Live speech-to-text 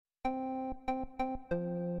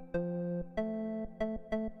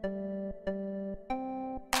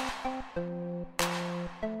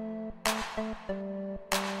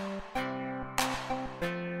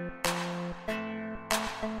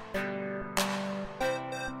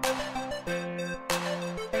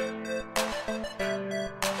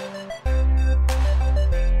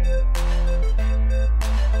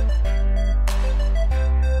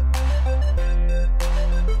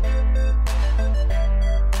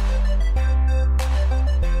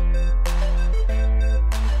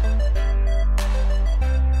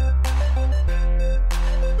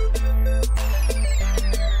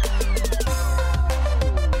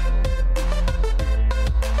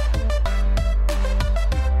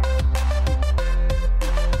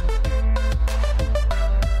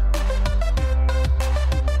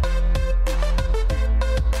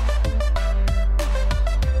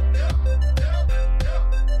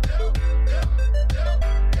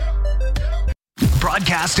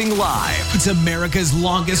Broadcasting live. It's America's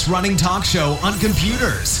longest running talk show on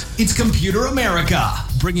computers. It's Computer America,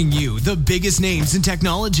 bringing you the biggest names in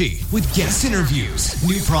technology with guest interviews,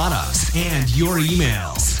 new products, and your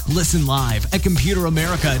emails. Listen live at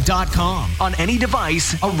computeramerica.com on any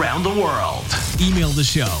device around the world. Email the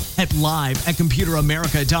show at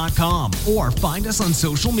live@computeramerica.com or find us on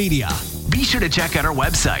social media. Be sure to check out our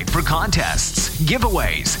website for contests,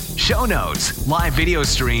 giveaways, show notes, live video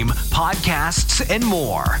stream, podcasts, and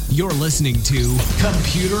more. You're listening to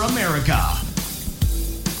Computer America.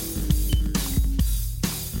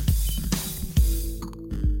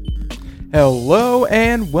 Hello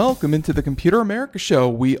and welcome into the Computer America Show.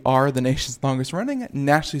 We are the nation's longest running,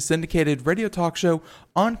 nationally syndicated radio talk show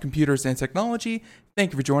on computers and technology.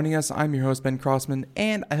 Thank you for joining us. I'm your host, Ben Crossman,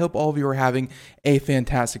 and I hope all of you are having a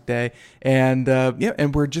fantastic day. And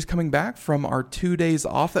we're just coming back from our 2 days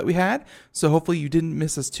off that we had, so hopefully you didn't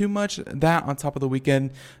miss us too much. That on top of the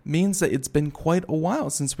weekend means that it's been quite a while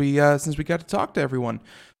since we got to talk to everyone.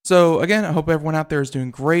 So again, I hope everyone out there is doing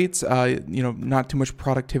great. Not too much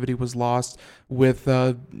productivity was lost with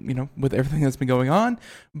everything that's been going on.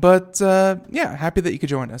 But happy that you could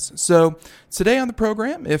join us. So today on the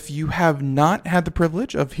program, if you have not had the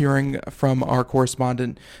privilege of hearing from our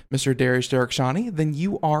correspondent, Mr. Derakhshani, then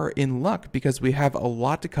you are in luck because we have a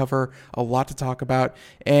lot to cover, a lot to talk about.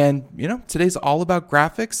 And, today's all about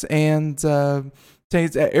graphics and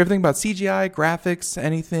everything about CGI, graphics,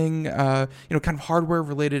 anything, kind of hardware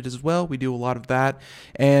related as well. We do a lot of that,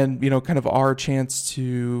 and kind of our chance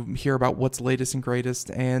to hear about what's latest and greatest,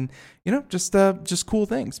 and just cool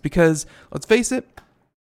things. Because let's face it,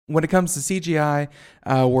 when it comes to CGI,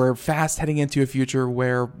 we're fast heading into a future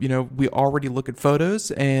where, we already look at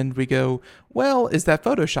photos and we go, well, is that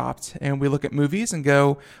photoshopped? And we look at movies and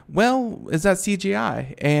go, well, is that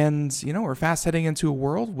CGI? And, we're fast heading into a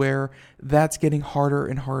world where that's getting harder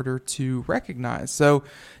and harder to recognize. So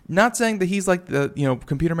not saying that he's like the,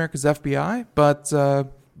 Computer America's FBI, but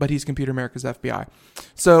he's Computer America's FBI.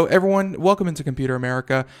 So everyone, welcome into Computer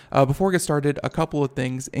America. Before we get started, a couple of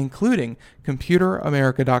things, including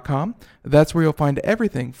computeramerica.com. That's where you'll find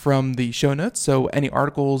everything from the show notes. So any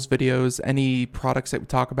articles, videos, any products that we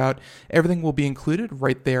talk about, everything will be included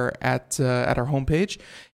right there at our homepage,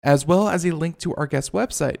 as well as a link to our guest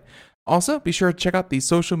website. Also, be sure to check out the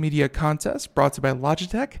social media contest brought to you by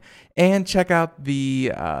Logitech, and check out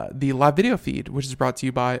the live video feed, which is brought to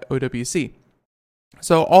you by OWC.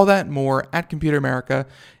 So all that and more at Computer America.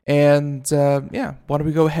 And why don't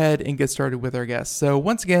we go ahead and get started with our guests. So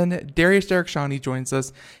once again, Derakhshani joins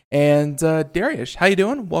us. And Dariush, how you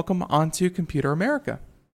doing? Welcome onto Computer America.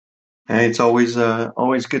 Hey, it's always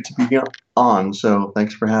good to be on. So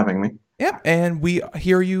thanks for having me. Yeah, and we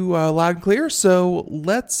hear you loud and clear. So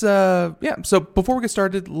let's, So before we get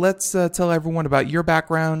started, let's tell everyone about your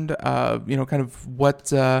background. Kind of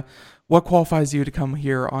what qualifies you to come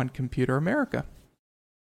here on Computer America.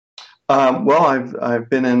 I've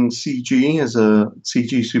been in CG as a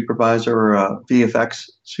CG supervisor or a VFX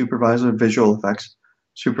supervisor, visual effects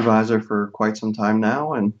supervisor for quite some time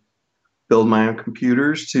now, and build my own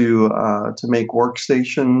computers to make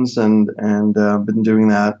workstations, and been doing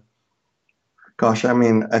that. Gosh,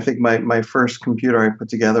 I think my first computer I put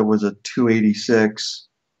together was a 286,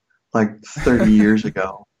 like 30 years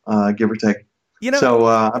ago, give or take. So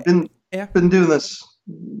I've been doing this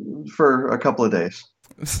for a couple of days.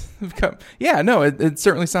 Yeah, no, it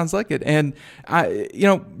certainly sounds like it. And I,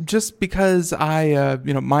 just because I,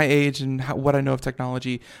 my age and what I know of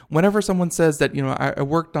technology, whenever someone says that, I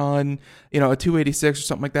worked on, a 286 or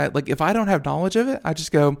something like that, like if I don't have knowledge of it, I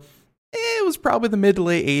just go, it was probably the mid to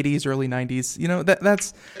late 80s, early 90s.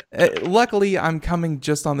 That's luckily I'm coming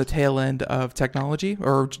just on the tail end of technology,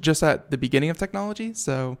 or just at the beginning of technology.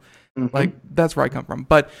 So that's where I come from.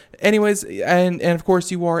 But anyways, and of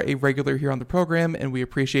course you are a regular here on the program, and we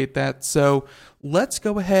appreciate that. So let's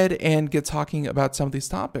go ahead and get talking about some of these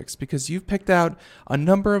topics, because you've picked out a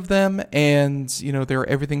number of them, and they're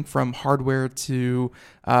everything from hardware to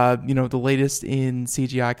the latest in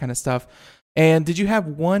CGI kind of stuff. And did you have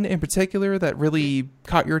one in particular that really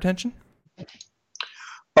caught your attention?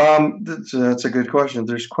 That's a good question.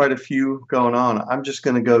 There's quite a few going on. I'm just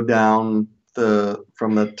going to go down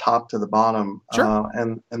from the top to the bottom. Sure.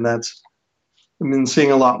 And that's, I've been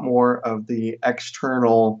seeing a lot more of the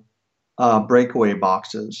external breakaway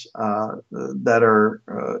boxes that are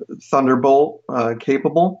Thunderbolt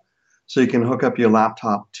capable. So you can hook up your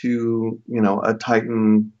laptop to, a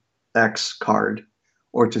Titan X card,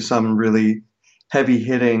 or to some really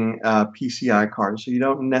heavy-hitting PCI card. So you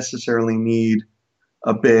don't necessarily need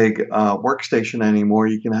a big workstation anymore.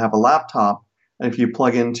 You can have a laptop And if you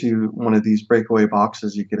plug into one of these breakaway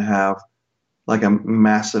boxes, you can have like a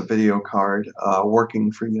massive video card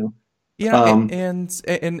working for you. Yeah, and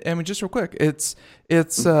I mean, just real quick, it's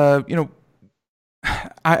you know,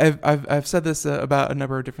 I've said this about a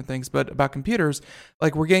number of different things, but about computers,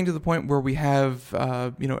 like we're getting to the point where we have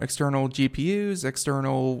you know, external GPUs,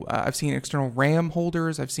 external I've seen external RAM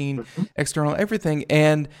holders, I've seen external everything,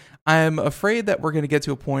 and I'm afraid that we're going to get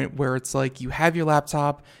to a point where it's like you have your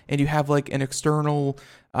laptop and you have like an external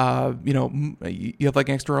you know, you have like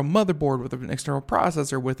an external motherboard with an external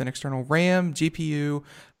processor, with an external RAM, GPU,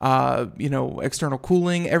 you know, external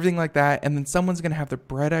cooling, everything like that. And then someone's going to have the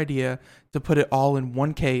bright idea to put it all in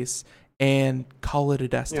one case and call it a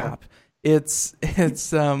desktop. Yeah. It seems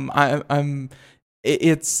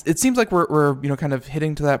like we're, you know, kind of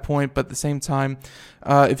hitting to that point, but at the same time,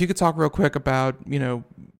 if you could talk real quick about, you know,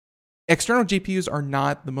 external GPUs are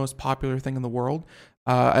not the most popular thing in the world.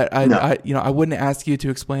 I you know, I wouldn't ask you to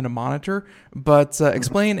explain a monitor, but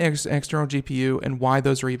explain external GPU and why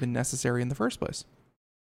those are even necessary in the first place.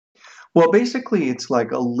 Well, basically, it's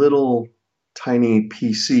like a little tiny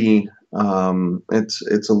PC.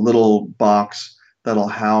 It's a little box that'll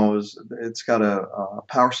house. It's got a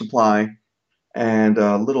power supply and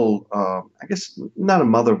a little, I guess not a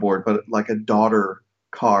motherboard, but like a daughter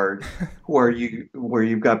card where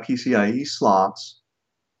you've got PCIe slots.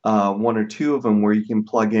 One or two of them where you can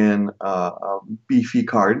plug in a beefy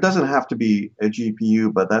card. It doesn't have to be a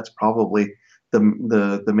GPU, but that's probably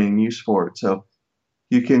the main use for it. So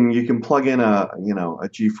you can plug in a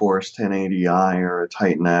GeForce 1080i or a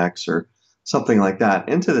Titan X or something like that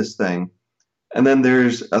into this thing, and then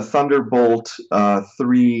there's a Thunderbolt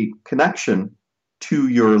 3 connection to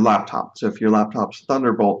your laptop. So if your laptop's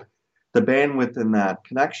Thunderbolt, the bandwidth in that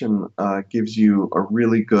connection gives you a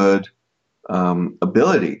really good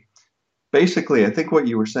ability. Basically, I think what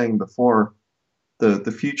you were saying before,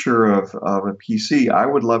 the future of a PC, I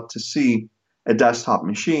would love to see a desktop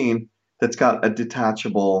machine that's got a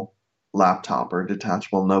detachable laptop or a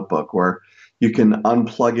detachable notebook where you can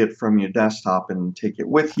unplug it from your desktop and take it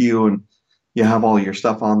with you, and you have all your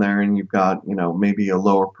stuff on there, and you've got, you know, maybe a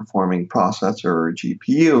lower performing processor or a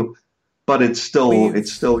GPU, but it's still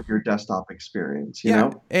your desktop experience, you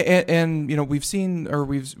know? And you know, we've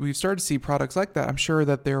started to see products like that. I'm sure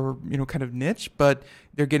that they're, you know, kind of niche, but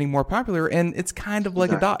they're getting more popular, and it's kind of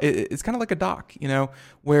like a dock. It's kind of like a dock, you know,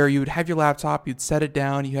 where you would have your laptop, you'd set it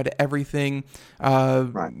down, you had everything,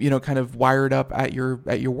 right, you know, kind of wired up at your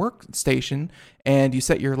workstation, and you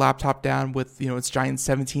set your laptop down with, you know, its giant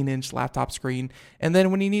 17-inch laptop screen, and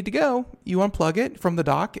then when you need to go, you unplug it from the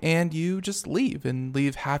dock and you just leave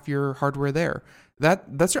half your hardware there.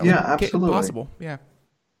 That's certainly possible. Yeah.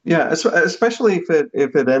 Yeah, especially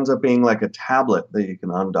if it ends up being like a tablet that you can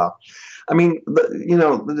undock. I mean,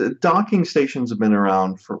 the docking stations have been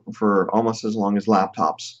around for almost as long as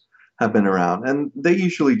laptops have been around, and they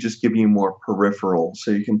usually just give you more peripheral, so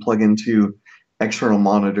you can plug into external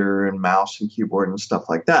monitor and mouse and keyboard and stuff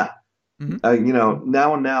like that. Mm-hmm.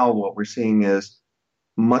 Now what we're seeing is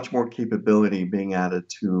much more capability being added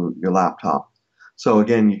to your laptop. So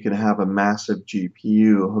again, you can have a massive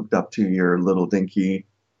GPU hooked up to your little dinky,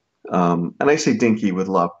 and I say dinky with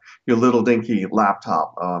love, your little dinky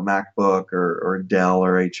laptop, MacBook or Dell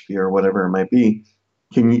or HP or whatever it might be,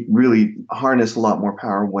 can really harness a lot more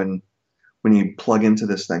power when you plug into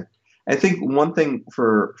this thing. I think one thing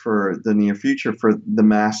for the near future for the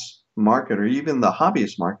mass market or even the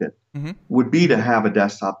hobbyist market mm-hmm. would be to have a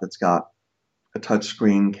desktop that's got a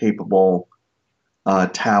touchscreen capable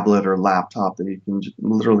tablet or laptop that you can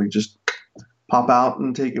literally just pop out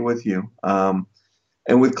and take it with you.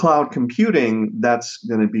 And with cloud computing, that's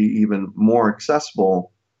going to be even more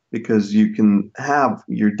accessible because you can have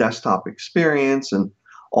your desktop experience and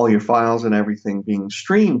all your files and everything being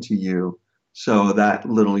streamed to you. So that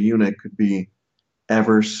little unit could be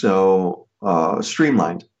ever so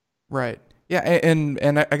streamlined. Right. Yeah,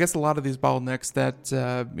 and I guess a lot of these bottlenecks that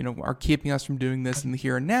are keeping us from doing this in the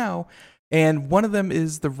here and now, and one of them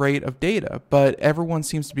is the rate of data. But everyone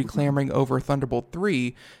seems to be clamoring over Thunderbolt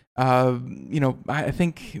 3. I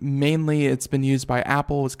think mainly it's been used by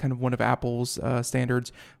Apple. It's kind of one of Apple's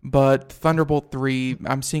standards. But Thunderbolt 3,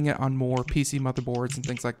 I'm seeing it on more PC motherboards and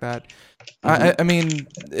things like that. I mean,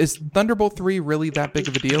 is Thunderbolt 3 really that big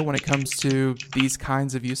of a deal when it comes to these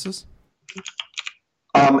kinds of uses?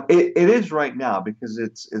 It is right now because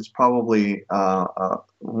it's probably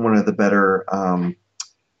one of the better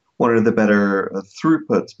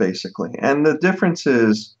throughputs basically, and the difference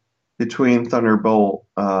is between Thunderbolt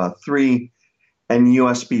 3 and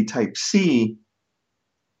USB Type-C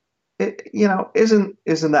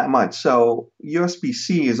isn't that much. So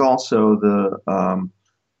USB-C is also the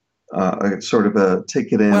sort of a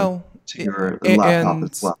take it in Well, to your laptop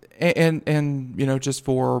as well. and just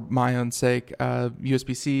for my own sake,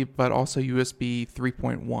 USB-C, but also USB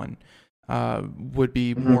 3.1 would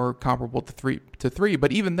be Mm-hmm. more comparable to three.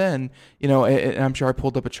 But even then, and I'm sure I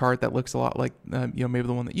pulled up a chart that looks a lot like maybe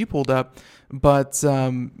the one that you pulled up. But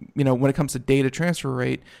when it comes to data transfer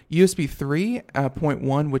rate, USB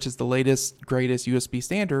 3.1, which is the latest greatest USB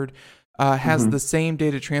standard, has the same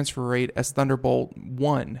data transfer rate as Thunderbolt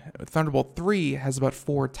 1. Thunderbolt 3 has about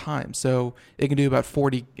 4 times, so it can do about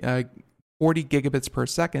 40 gigabits per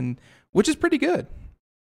second, which is pretty good.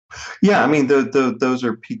 Yeah, I mean, those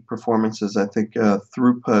are peak performances. I think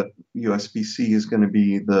throughput USB-C is going to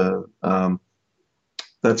be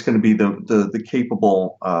that's going to be the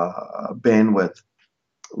capable bandwidth.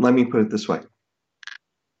 Let me put it this way: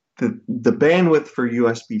 the bandwidth for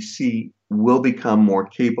USB-C will become more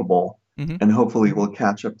capable, and hopefully will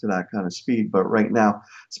catch up to that kind of speed. But right now,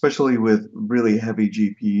 especially with really heavy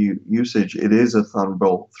GPU usage, it is a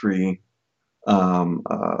Thunderbolt 3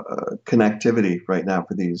 connectivity right now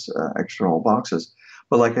for these external boxes.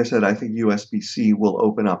 But like I said, I think USB-C will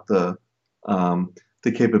open up the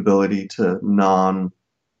capability to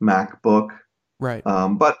non-MacBook. Right.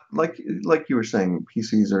 But like you were saying,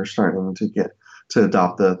 PCs are starting to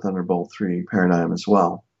adopt the Thunderbolt 3 paradigm as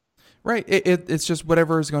well. Right. It's just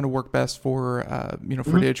whatever is going to work best for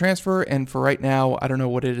for data transfer. And for right now, I don't know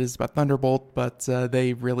what it is about Thunderbolt, but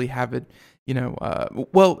they really have it.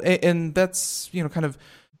 And that's kind of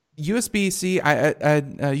USB-C.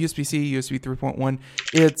 USB-C, USB 3.1.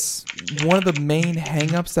 It's one of the main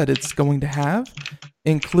hangups that it's going to have.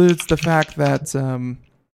 Includes the fact that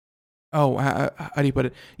how do you put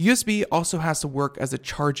it? USB also has to work as a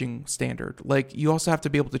charging standard. Like you also have to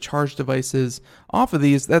be able to charge devices off of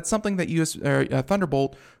these. That's something that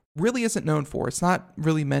Thunderbolt really isn't known for. It's not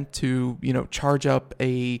really meant to charge up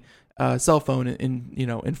a cell phone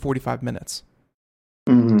in 45 minutes.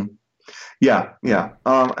 Mm-hmm. Yeah.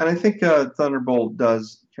 And I think Thunderbolt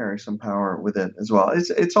does carry some power with it as well.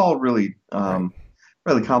 It's all really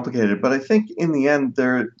really complicated, but I think in the end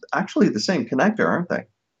they're actually the same connector, aren't they?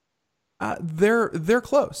 They're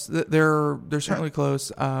close. They're certainly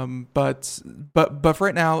close. But for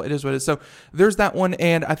right now, it is what it is. So there's that one,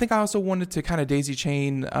 and I think I also wanted to kind of daisy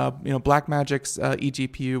chain, Blackmagic's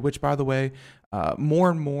eGPU, which by the way, more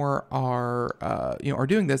and more are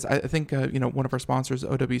doing this. I think one of our sponsors,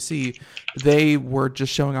 OWC, they were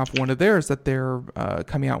just showing off one of theirs that they're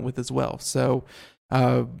coming out with as well. So.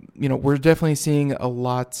 We're definitely seeing a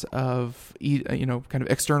lot of, kind of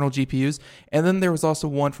external GPUs. And then there was also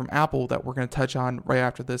one from Apple that we're going to touch on right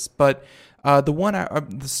after this. But the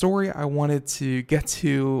story I wanted to get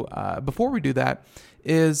to before we do that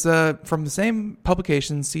is from the same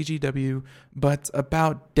publication, CGW, but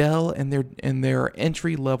about Dell and their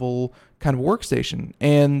entry level kind of workstation.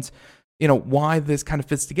 And, why this kind of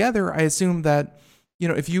fits together. I assume that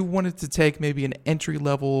if you wanted to take maybe an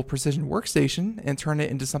entry-level precision workstation and turn it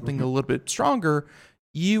into something a little bit stronger,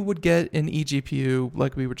 you would get an eGPU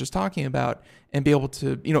like we were just talking about and be able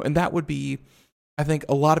to, and that would be, I think,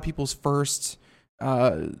 a lot of people's first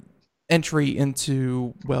entry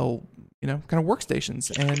into, kind of workstations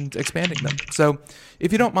and expanding them. So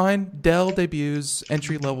if you don't mind, Dell debuts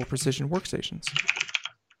entry-level precision workstations.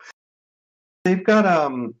 They've got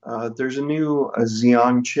there's a new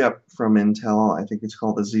Xeon chip from Intel. I think it's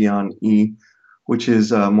called the Xeon E, which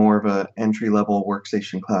is more of an entry-level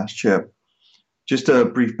workstation class chip. Just a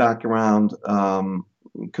brief background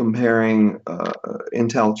comparing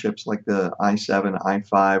Intel chips like the i7,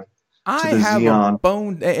 i5 I to the have Xeon. a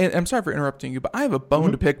bone, and I'm sorry for interrupting you, but I have a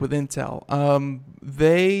bone to pick with Intel.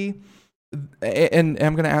 And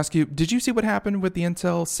I'm going to ask you, did you see what happened with the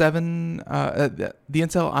Intel 7, the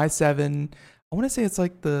Intel i7? I want to say it's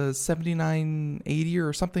like the 7980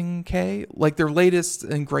 or something K, like their latest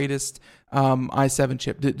and greatest i7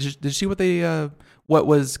 chip. Did you see what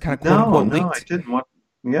was kind of quote unquote leaked?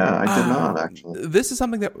 No, I didn't. I did not actually. This is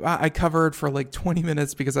something that I covered for like 20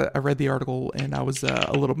 minutes because I read the article and I was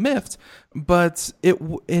a little miffed, but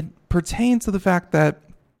it pertains to the fact that.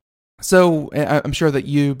 So I'm sure that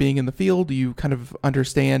you, being in the field, you kind of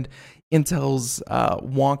understand Intel's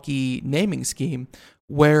wonky naming scheme,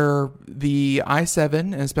 where the i7,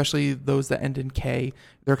 and especially those that end in K,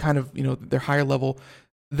 they're kind of, they're higher level.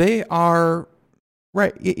 They are,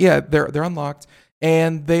 right, yeah, they're unlocked,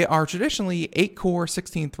 and they are traditionally 8-core,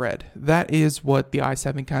 16-thread. That is what the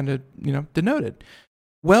i7 kind of, denoted.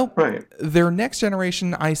 Well, right. Their next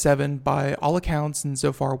generation i7, by all accounts, and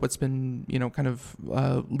so far what's been, kind of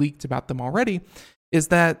leaked about them already, is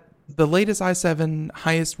that the latest i7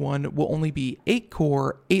 highest one will only be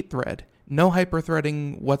 8-core, 8-thread, no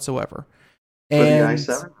hyper-threading whatsoever. For the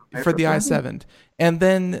i7? For the i7.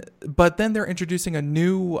 But then they're introducing a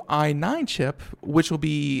new i9 chip, which will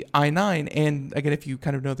be i9. And again, if you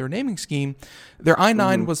kind of know their naming scheme, their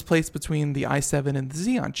i9 was placed between the i7 and the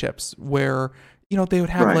Xeon chips, where, they would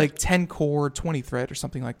have like 10-core, 20-thread or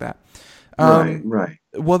something like that. Right.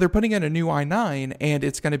 Well, they're putting in a new i9, and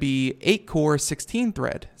it's going to be 8-core,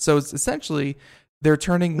 16-thread. So it's essentially they're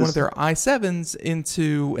turning one of their i7s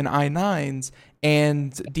into an i9s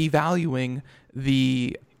and devaluing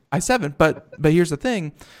the i7. But here's the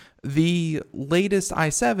thing: the latest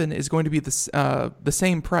i7 is going to be the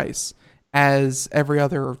same price as every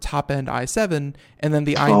other top end i7, and then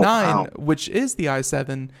the i9, which is the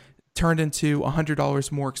i7, turned into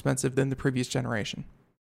 $100 more expensive than the previous generation.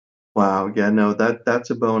 Wow. Yeah, no,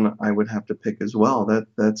 that's a bone I would have to pick as well.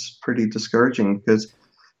 That's pretty discouraging, because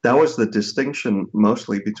that was the distinction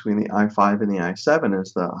mostly between the i5 and the i7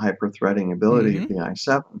 is the hyper-threading ability of the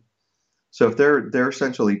i7. So if they're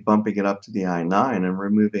essentially bumping it up to the i9 and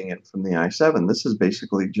removing it from the i7, this is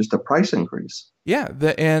basically just a price increase. Yeah,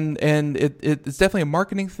 and it's definitely a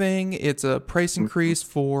marketing thing. It's a price increase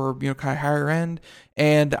for kind of higher end,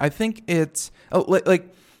 and I think it's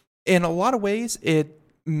like in a lot of ways it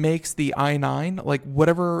makes the i9, like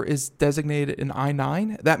whatever is designated an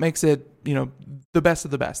i9, that makes it the best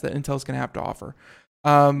of the best that Intel's going to have to offer.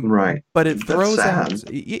 Right. But it throws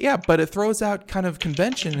out kind of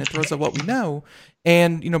convention. It throws out what we know.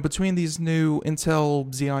 And, between these new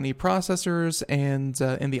Intel Xeon E processors and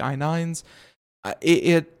the i9s,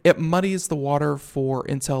 it muddies the water for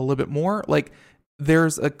Intel a little bit more. Like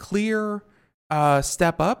there's a clear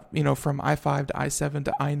step up, from i5 to i7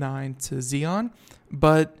 to i9 to Xeon,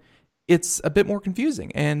 but it's a bit more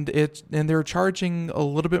confusing, and they're charging a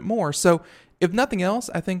little bit more. So if nothing else,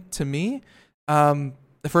 I think to me,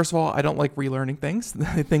 first of all, I don't like relearning things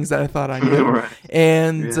that I thought I knew. Right.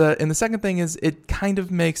 And the second thing is it kind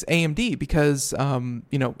of makes AMD, because,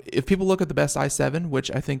 if people look at the best i7, which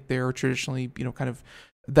I think they're traditionally, kind of,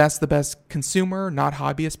 that's the best consumer, not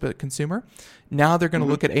hobbyist, but consumer. Now they're going to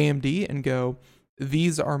look at AMD and go,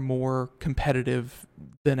 these are more competitive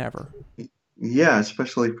than ever. Yeah,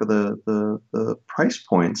 especially for the price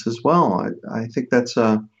points as well. I think that's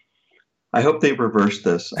I hope they reverse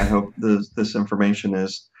this. I hope this information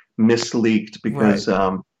is misleaked, because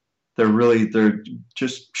they're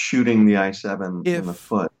just shooting the i7 in the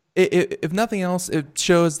foot. If nothing else, it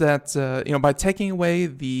shows that by taking away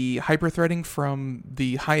the hyper-threading from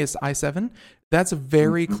the highest i7, that's a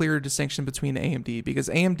very clear distinction between AMD, because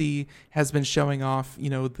AMD has been showing off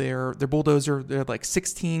their bulldozer, they're like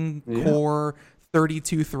 16 core,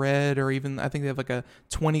 32 thread, or even I think they have like a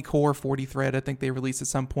 20 core, 40 thread. I think they released at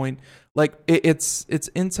some point. Like it's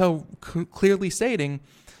Intel clearly stating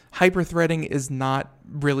hyper-threading is not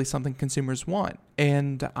really something consumers want,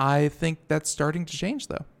 and I think that's starting to change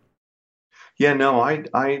though. Yeah, no,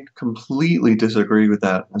 I completely disagree with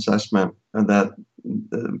that assessment, that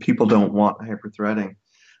people don't want hyper-threading.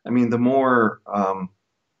 I mean, the more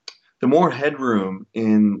headroom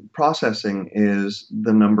in processing is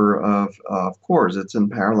the number of cores. It's in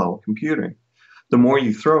parallel computing. The more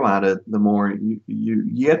you throw at it, the more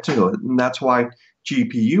you get to it. And that's why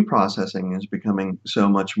GPU processing is becoming so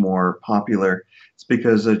much more popular. It's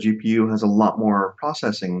because a GPU has a lot more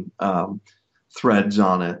processing threads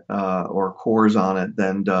on it or cores on it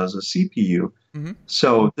than does a CPU.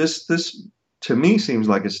 So this to me seems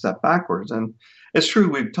like a step backwards. And it's true,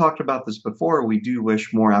 we've talked about this before. We do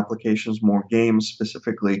wish more applications, more games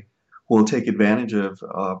specifically, will take advantage of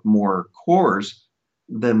more cores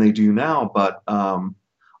than they do now. But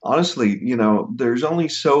honestly, there's only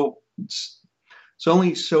so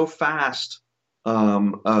fast a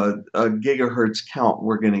gigahertz count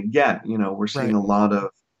we're going to get. We're seeing a lot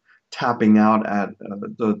of tapping out at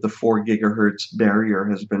the 4 gigahertz barrier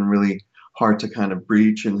has been really hard to kind of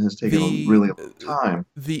breach and has taken a really long time.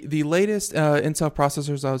 The latest Intel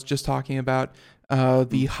processors I was just talking about,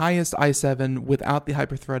 the highest i7 without the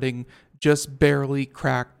hyperthreading just barely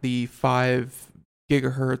cracked the 5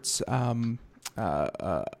 gigahertz. 5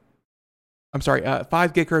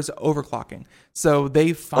 gigahertz overclocking. So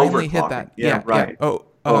they finally hit that. Yeah, right. Yeah.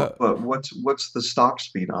 But what's the stock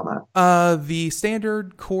speed on that? The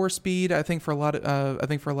standard core speed, I think for a lot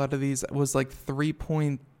of these was like 3.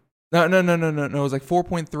 No. It was like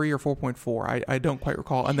 4.3 or 4.4. I don't quite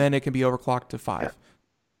recall. And then it can be overclocked to 5.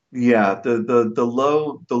 Yeah, the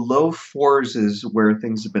low 4s is where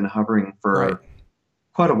things have been hovering for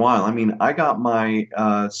quite a while. I mean, I got my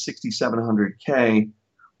 6700K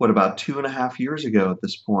about 2.5 years ago at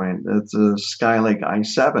this point. It's a Skylake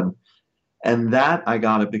i7. And that I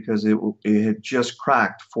got it because it had just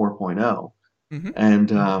cracked 4.0. Mm-hmm.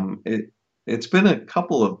 And it's been a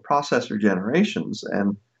couple of processor generations,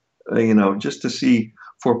 and just to see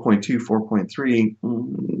 4.2, 4.3,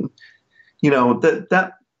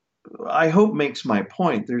 that I hope makes my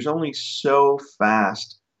point. There's only so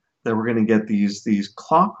fast that we're going to get these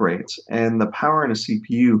clock rates, and the power in a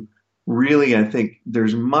CPU. Really, I think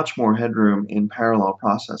there's much more headroom in parallel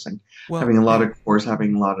processing, having a lot of cores,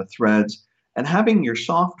 having a lot of threads, and having your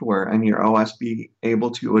software and your OS be able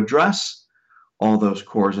to address all those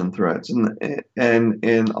cores and threads. And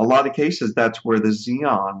in a lot of cases, that's where the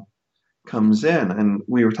Xeon comes in. And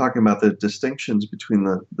we were talking about the distinctions between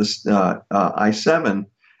the i7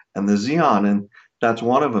 and the Xeon, and that's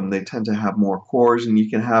one of them. They tend to have more cores, and you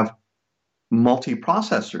can have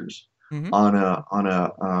multi-processors on a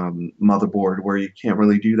motherboard, where you can't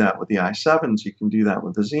really do that with the i7s. You can do that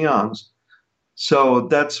with the Xeons. So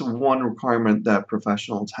that's one requirement that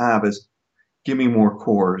professionals have, is give me more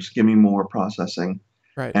cores, give me more processing.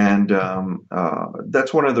 Right. And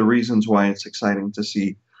that's one of the reasons why it's exciting to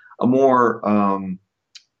see a more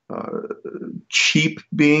cheap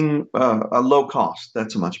being a low cost.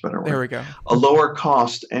 That's a much better word. There we go. A lower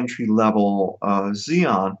cost entry level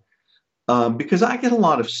Xeon. Because I get a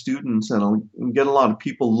lot of students and I get a lot of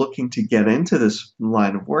people looking to get into this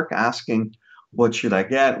line of work, asking, what should I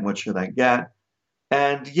get? What should I get?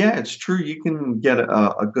 And yeah, it's true. You can get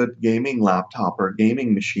a good gaming laptop or a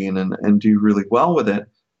gaming machine and do really well with it.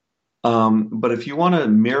 But if you want to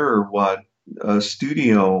mirror what a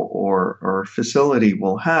studio or facility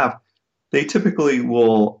will have, they typically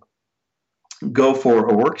will go for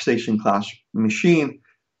a workstation class machine,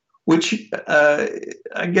 which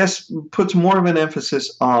I guess puts more of an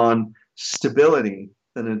emphasis on stability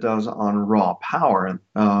than it does on raw power.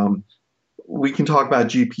 We can talk about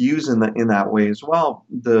GPUs in that way as well.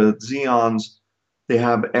 The Xeons, they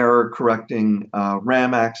have error correcting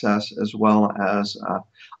RAM access, as well as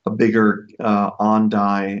a bigger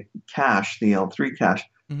on-die cache, the L3 cache.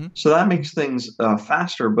 Mm-hmm. So that makes things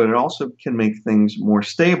faster, but it also can make things more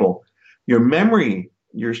stable. Your memory,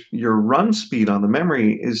 your run speed on the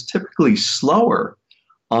memory is typically slower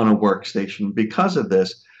on a workstation because of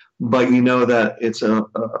this. But you know that it's a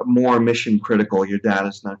more mission critical. Your data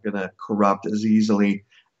is not going to corrupt as easily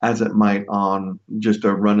as it might on just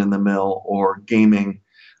a run in the mill or gaming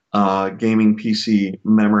PC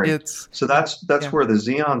memory. So that's where the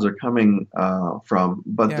Xeons are coming from.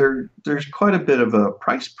 But there's quite a bit of a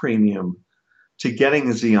price premium to getting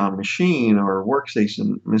a Xeon machine or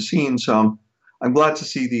workstation machine. So I'm glad to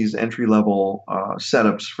see these entry level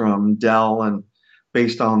setups from Dell, and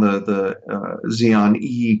based on the Xeon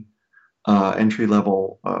E entry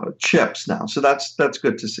level chips now. So that's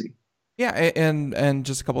good to see. Yeah, and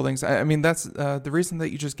just a couple of things. I mean, that's the reason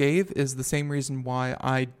that you just gave is the same reason why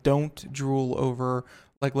I don't drool over,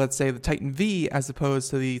 like, let's say the Titan V as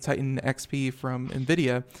opposed to the Titan XP from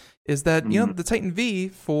NVIDIA, is that, the Titan V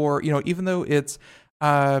for, even though it's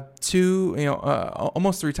almost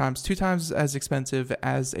two times as expensive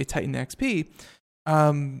as a Titan XP,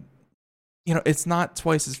 it's not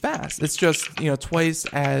twice as fast. It's just, twice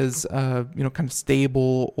as, kind of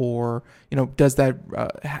stable, or, does that,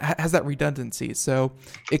 has that redundancy. So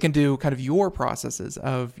it can do kind of your processes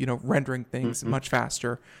of, rendering things much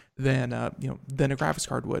faster than a graphics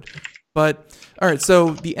card would. But, all right,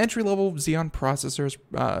 so the entry-level Xeon processors,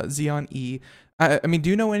 Xeon E, I mean, do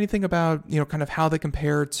you know anything about, kind of how they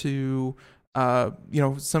compare to,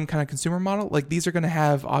 some kind of consumer model? Like, these are going to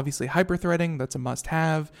have, obviously, hyper-threading. That's a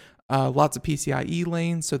must-have. Lots of PCIe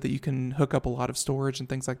lanes so that you can hook up a lot of storage and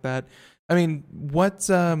things like that. I mean, what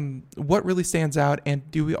really stands out,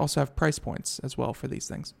 and do we also have price points as well for these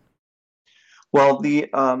things? Well, the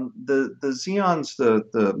Xeons,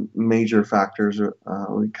 the major factors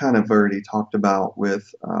we kind of already talked about with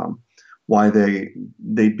why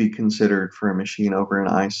they'd be considered for a machine over an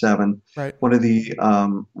i7. Right. One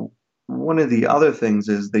of the other things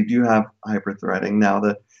is they do have hyperthreading now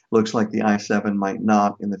that looks like the i7 might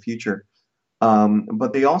not in the future.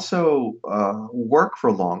 But they also work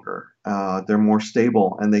for longer. They're more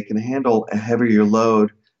stable, and they can handle a heavier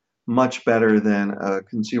load much better than a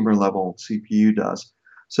consumer level CPU does.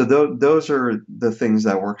 So those are the things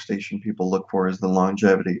that workstation people look for, is the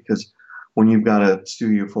longevity. Because when you've got a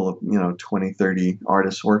studio full of 20, 30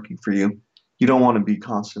 artists working for you, you don't want to be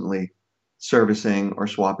constantly servicing or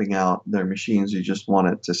swapping out their machines. You just want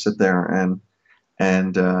it to sit there and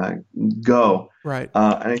go. Right.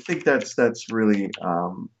 And I think that's really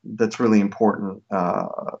important.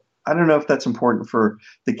 I don't know if that's important for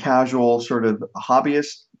the casual sort of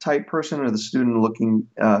hobbyist type person or the student looking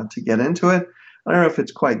to get into it, I don't know if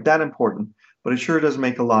it's quite that important, but it sure does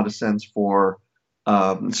make a lot of sense for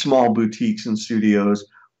small boutiques and studios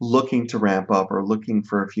looking to ramp up or looking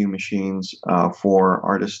for a few machines for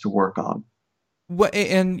artists to work on.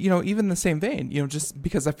 And even in the same vein, just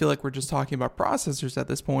because I feel like we're just talking about processors at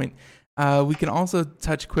this point, we can also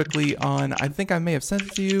touch quickly on, I think I may have sent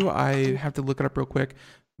it to you, I have to look it up real quick,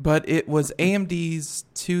 but it was AMD's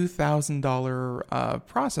 $2,000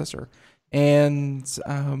 processor. And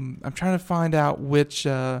I'm trying to find out which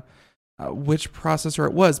processor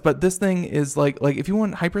it was, but this thing is like if you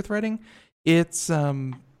want hyperthreading, it's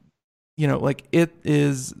it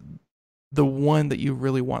is the one that you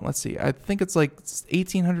really want. Let's see, I think it's like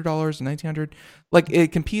 $1,800 and $1,900. Like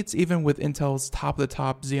it competes even with Intel's top of the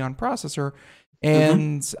top Xeon processor,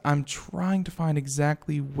 and I'm trying to find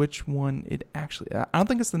exactly which one it actually. I don't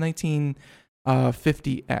think it's the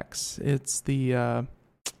 1950X. It's the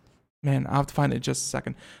man, I'll have to find it in just a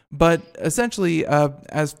second. But essentially,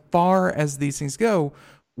 as far as these things go,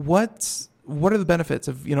 what are the benefits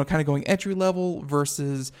of kind of going entry level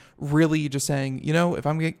versus really just saying, if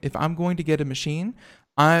I'm going to get a machine,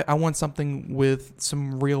 I want something with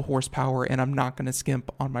some real horsepower, and I'm not going to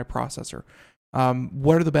skimp on my processor.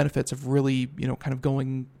 What are the benefits of really kind of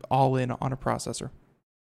going all in on a processor?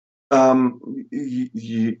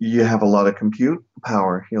 You have a lot of compute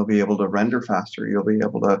power. You'll be able to render faster. You'll be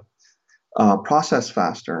able to process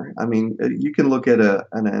faster. I mean, you can look at an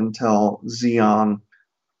Intel Xeon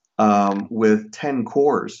with 10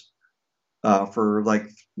 cores for what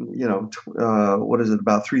is it,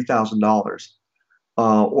 about $3,000.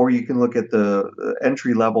 Or you can look at the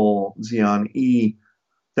entry level Xeon E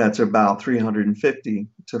that's about $350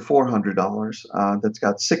 to $400. That's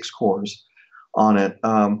got 6 cores on it.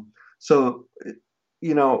 So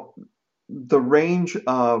the range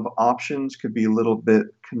of options could be a little bit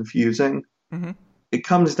confusing. Mm-hmm. It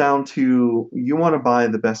comes down to you want to buy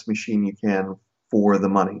the best machine you can for the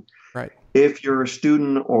money. Right. If you're a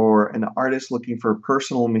student or an artist looking for a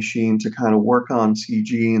personal machine to kind of work on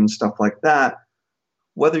CG and stuff like that,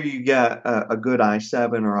 whether you get a good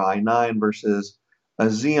i7 or i9 versus a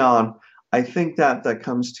Xeon, I think that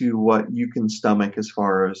comes to what you can stomach as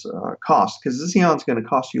far as cost, because the Xeon's going to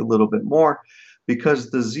cost you a little bit more, because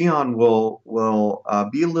the Xeon will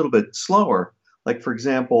be a little bit slower. Like, for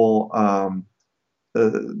example,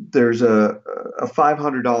 there's a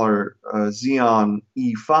 $500 Xeon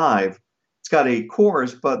E5. It's got 8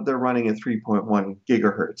 cores, but they're running at 3.1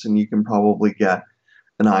 gigahertz, and you can probably get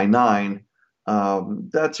an i9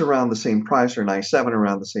 that's around the same price, or an i7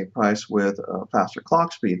 around the same price with faster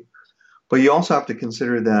clock speed. But you also have to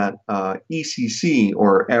consider that ECC,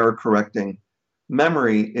 or error correcting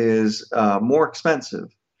memory, is more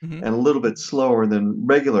expensive and a little bit slower than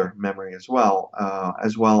regular memory as well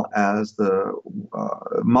as the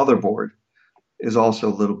motherboard is also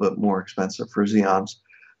a little bit more expensive for Xeons.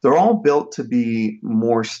 They're all built to be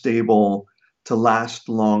more stable, to last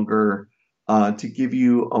longer, to give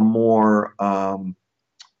you a more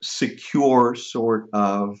secure sort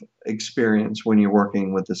of experience when you're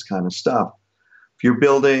working with this kind of stuff. If you're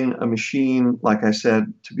building a machine, like I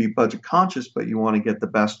said, to be budget conscious, but you want to get the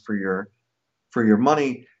best for your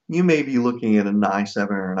money, you may be looking at an i7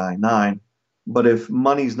 or an i9. But if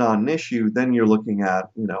money's not an issue, then you're looking at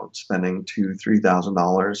spending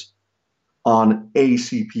 $2,000-$3,000 on a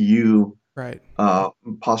CPU, right?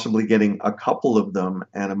 Possibly getting a couple of them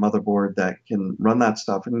and a motherboard that can run that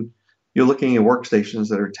stuff, and you're looking at workstations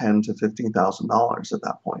that are $10,000 to $15,000 at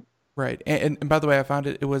that point. Right, and by the way, I found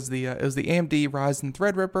it. It was the AMD Ryzen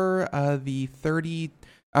Threadripper, the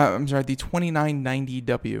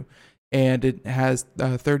 2990W, and it has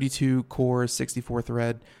 32 cores, 64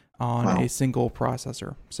 thread on a single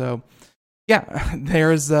processor. So, yeah,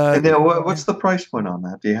 there's. And then what's the price point on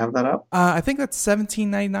that? Do you have that up? I think that's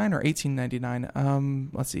 $17.99 or $18.99.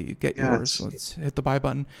 Let's see, get yours. Let's hit the buy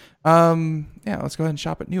button. Let's go ahead and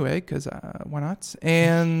shop at Newegg, because why not?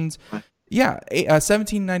 And yeah,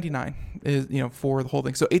 $17.99 is for the whole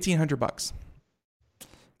thing. So $1,800.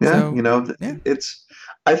 Yeah, so, it's.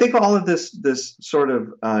 I think all of this sort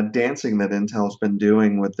of dancing that Intel's been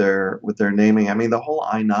doing with their naming. I mean, the whole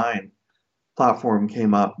i9 platform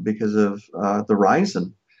came up because of the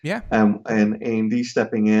Ryzen. Yeah. And AMD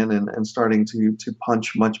stepping in and starting to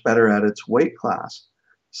punch much better at its weight class.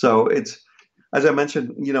 So it's, as I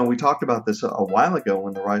mentioned, we talked about this a while ago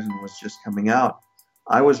when the Ryzen was just coming out.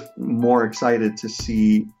 I was more excited to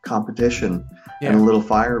see competition and a little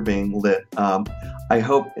fire being lit. I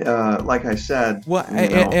hope, like I said. Well,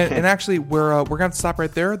 and actually, we're going to stop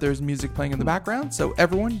right there. There's music playing in the background. So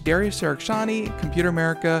everyone, Dariush, Derakhshani, Computer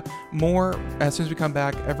America, more as soon as we come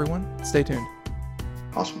back. Everyone, stay tuned.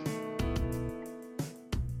 Awesome.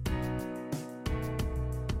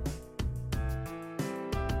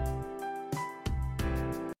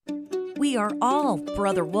 We are all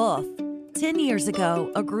Brother Wolf. 10 years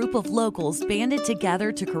ago, a group of locals banded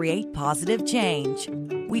together to create positive change.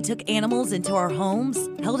 We took animals into our homes,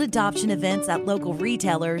 held adoption events at local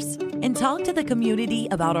retailers, and talked to the community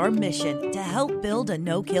about our mission to help build a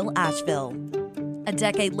no-kill Asheville. A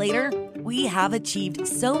decade later, we have achieved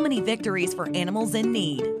so many victories for animals in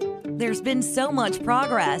need. There's been so much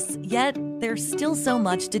progress, yet there's still so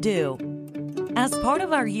much to do. As part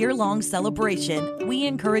of our year-long celebration, we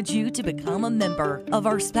encourage you to become a member of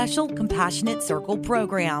our special Compassionate Circle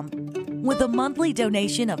program. With a monthly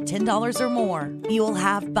donation of $10 or more, you will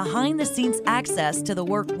have behind-the-scenes access to the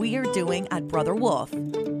work we are doing at Brother Wolf.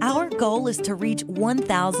 Our goal is to reach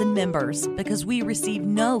 1,000 members because we receive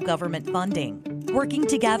no government funding. Working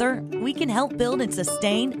together, we can help build and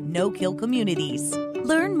sustain no-kill communities.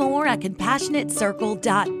 Learn more at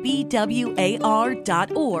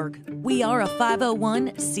compassionatecircle.bwar.org. We are a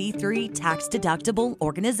 501c3 tax-deductible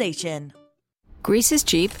organization. Greece is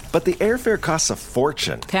cheap. But the airfare costs a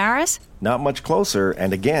fortune. Paris? Not much closer,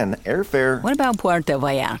 and again, airfare... What about Puerto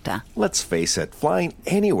Vallarta? Let's face it, flying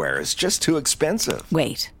anywhere is just too expensive.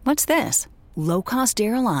 Wait, what's this? Low-cost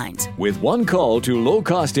airlines. With one call to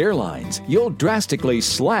low-cost airlines, you'll drastically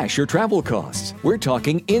slash your travel costs. We're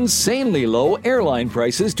talking insanely low airline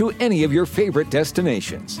prices to any of your favorite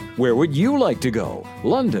destinations. Where would you like to go?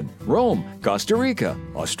 London, Rome, Costa Rica,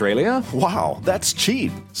 Australia? Wow, that's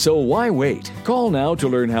cheap. So why wait? Call now to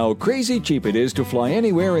learn how crazy cheap it is to fly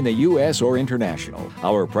anywhere in the U.S. or international.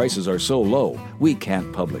 Our prices are so low, we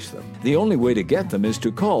can't publish them. The only way to get them is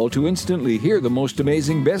to call to instantly hear the most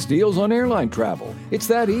amazing best deals on airline travel. It's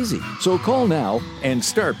that easy. So call now and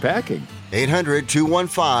start packing.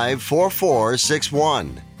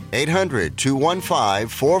 800-215-4461.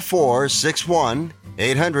 800-215-4461.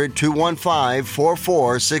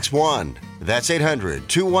 800-215-4461. That's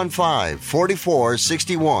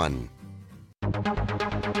 800-215-4461.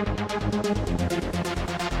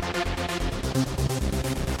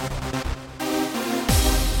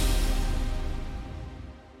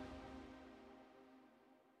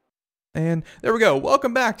 And there we go.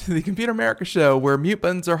 Welcome back to the Computer America Show, where mute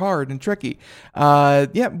buttons are hard and tricky.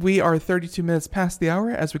 We are 32 minutes past the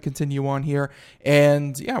hour as we continue on here.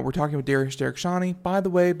 And we're talking with Derakhshani. By the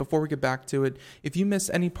way, before we get back to it, if you miss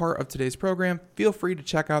any part of today's program, feel free to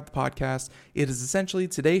check out the podcast. It is essentially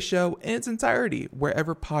today's show in its entirety,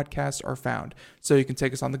 wherever podcasts are found. So you can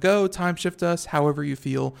take us on the go, time shift us, however you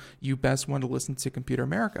feel you best want to listen to Computer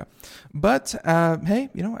America. But, hey,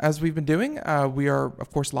 as we've been doing, we are,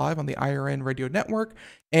 of course, live on the IRN Radio Network,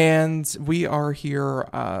 and we are here,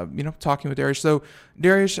 talking with Dariush. So,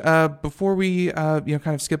 Dariush, before we, kind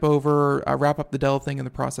of skip over, wrap up the Dell thing and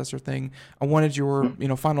the processor thing, I wanted your,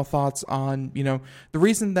 final thoughts on, the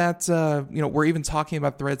reason that, we're even talking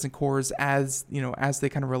about threads and cores as they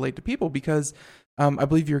kind of relate to people, because I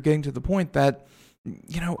believe you're getting to the point that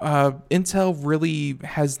Intel really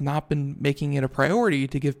has not been making it a priority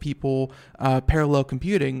to give people parallel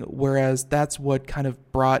computing, whereas that's what kind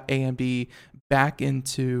of brought AMD back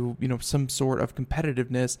into, some sort of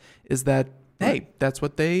competitiveness, is that, hey, that's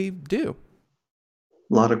what they do.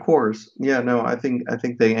 A lot of cores. Yeah, no, I think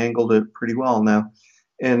they angled it pretty well now.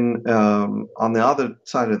 And on the other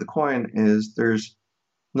side of the coin is there's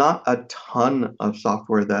not a ton of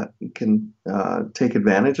software that can take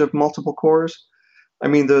advantage of multiple cores. I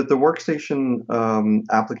mean, the workstation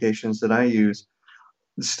applications that I use,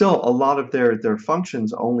 still a lot of their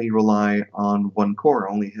functions only rely on one core,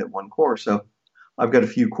 only hit one core. So I've got a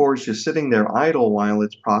few cores just sitting there idle while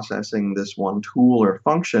it's processing this one tool or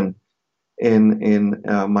function in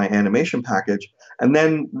my animation package. And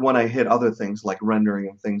then when I hit other things like rendering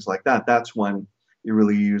and things like that, that's when it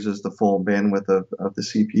really uses the full bandwidth of the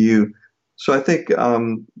CPU. So I think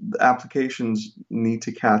the applications need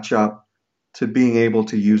to catch up to being able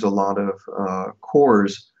to use a lot of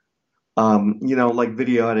cores. Like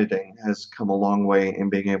video editing has come a long way in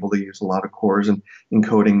being able to use a lot of cores and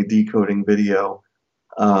encoding, decoding video.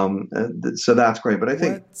 So that's great. But I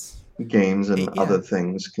think games and other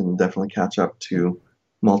things can definitely catch up to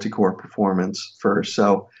multi-core performance first.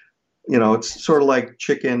 So, it's sort of like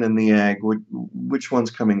chicken and the egg, which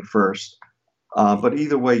one's coming first? But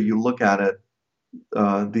either way you look at it,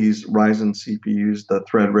 these Ryzen CPUs, the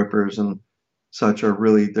Threadrippers and such, are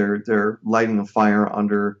really, they're lighting a fire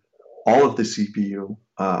under all of the CPU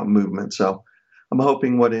movement. So I'm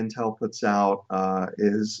hoping what Intel puts out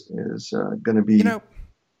is going to be, and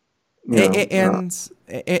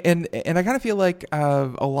I kind of feel like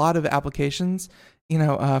a lot of applications,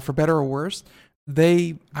 for better or worse,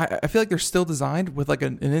 I feel like they're still designed with like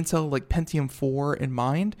an Intel like Pentium 4 in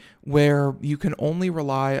mind, where you can only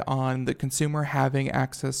rely on the consumer having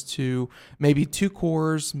access to maybe 2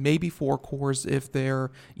 cores, maybe 4 cores. If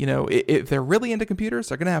they're, if they're really into computers,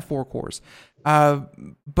 they're going to have 4 cores.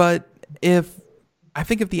 But I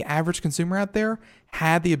think if the average consumer out there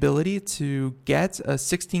had the ability to get a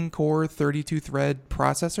 16-core, 32-thread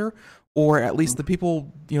processor, or at least the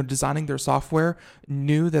people designing their software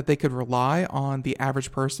knew that they could rely on the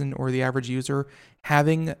average person or the average user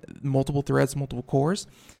having multiple threads, multiple cores,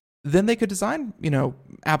 then they could design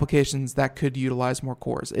applications that could utilize more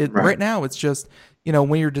cores. Right now, it's just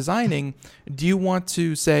when you're designing, do you want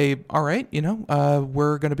to say, all right,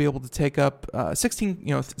 we're going to be able to take up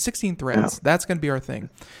 16 threads. Yeah. That's going to be our thing,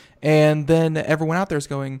 and then everyone out there is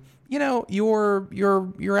going,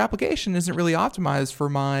 your application isn't really optimized for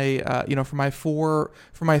my four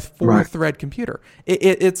thread computer.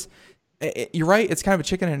 You're right. It's kind of a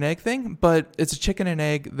chicken and egg thing, but it's a chicken and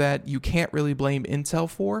egg that you can't really blame Intel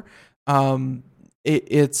for.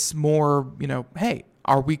 It's more, hey,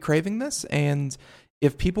 are we craving this? And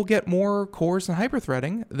if people get more cores and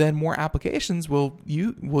hyperthreading, then more applications will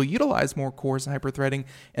utilize more cores and hyperthreading.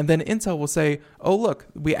 And then Intel will say, oh, look,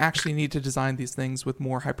 we actually need to design these things with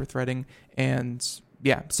more hyperthreading. And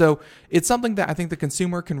yeah, so it's something that I think the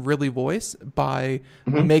consumer can really voice by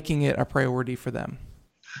making it a priority for them.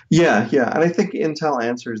 Yeah. And I think Intel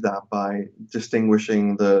answers that by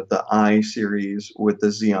distinguishing the I series with the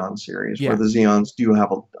Xeon series, where the Xeons do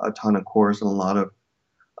have a ton of cores and a lot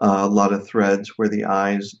of threads where the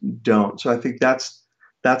I's don't. So I think that's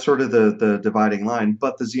sort of the dividing line.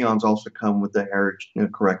 But the Xeons also come with the error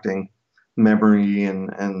correcting memory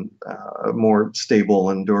and more stable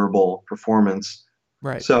and durable performance.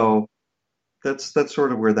 Right. So that's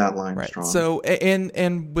sort of where that line is drawn. So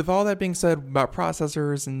and with all that being said about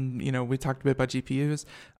processors, and we talked a bit about GPUs,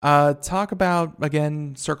 talk about,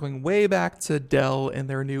 again, circling way back to Dell and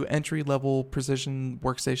their new entry-level precision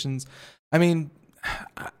workstations. I mean,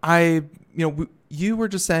 you were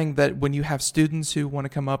just saying that when you have students who want to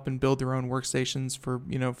come up and build their own workstations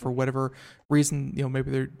for whatever reason,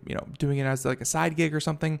 maybe they're doing it as like a side gig or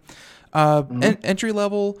something, entry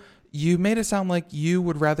level, you made it sound like you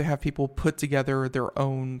would rather have people put together their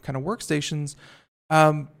own kind of workstations.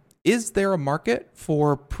 Is there a market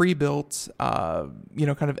for pre-built, kind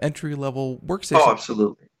of entry-level workstations? Oh,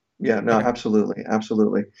 absolutely. Yeah, no, okay.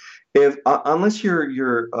 Absolutely. If unless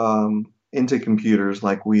you're into computers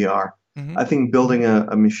like we are, I think building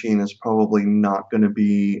a machine is probably not going to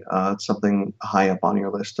be something high up on your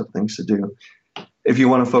list of things to do. If you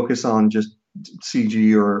want to focus on just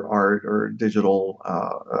CG or art or digital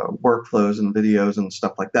workflows and videos and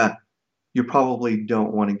stuff like that, you probably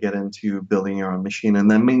don't want to get into building your own machine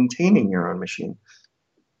and then maintaining your own machine.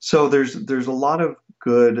 So there's a lot of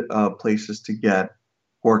good places to get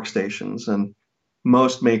workstations, and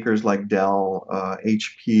most makers like Dell,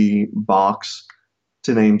 HP, Box,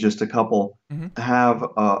 to name just a couple, have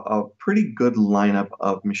a pretty good lineup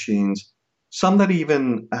of machines. Some that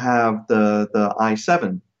even have the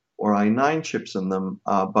i7 or i9 chips in them,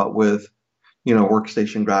 but with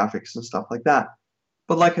workstation graphics and stuff like that.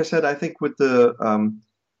 But like I said, I think with the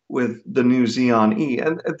new Xeon E,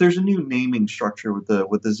 and there's a new naming structure with the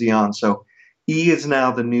Xeon. So E is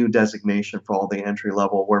now the new designation for all the entry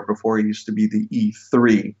level, where before it used to be the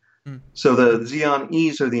E3. So the Xeon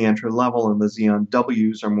E's are the entry level, and the Xeon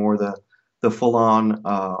W's are more the full on,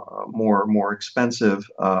 more expensive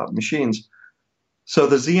machines. So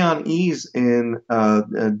the Xeon E's in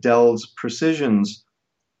Dell's Precisions,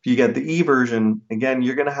 if you get the E version, again,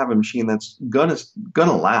 you're going to have a machine that's gonna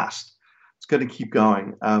last. It's going to keep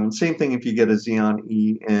going. Same thing if you get a Xeon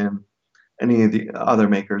E in any of the other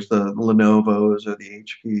makers, the Lenovo's or the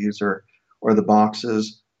HP's or the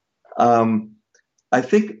Boxes. I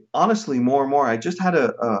think, honestly, more and more, I just had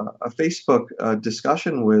a Facebook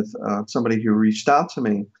discussion with somebody who reached out to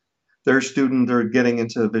me. They're a student, they're getting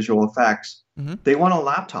into visual effects. They want a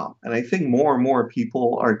laptop. And I think more and more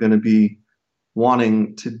people are going to be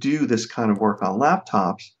wanting to do this kind of work on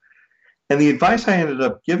laptops. And the advice I ended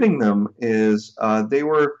up giving them is they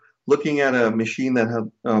were looking at a machine that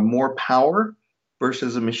had more power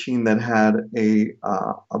versus a machine that had a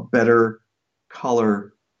better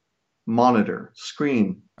color monitor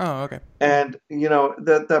screen. Oh, okay. And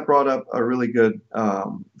that brought up a really good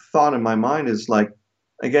thought in my mind, is like,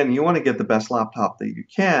 again, you want to get the best laptop that you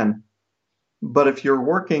can, but if you're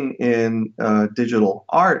working in digital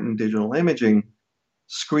art and digital imaging,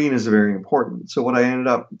 screen is very important. So what I ended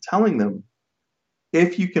up telling them,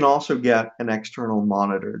 if you can also get an external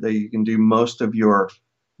monitor that you can do most of your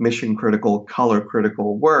mission critical, color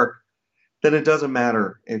critical work, then it doesn't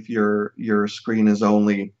matter if your screen is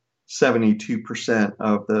only 72%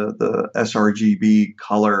 of the sRGB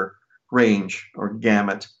color range or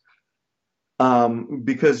gamut,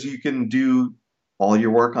 because you can do all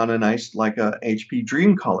your work on a nice, like a HP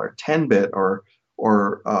Dreamcolor 10-bit, or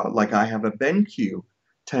like I have a BenQ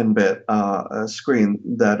 10-bit screen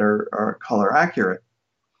that are color accurate.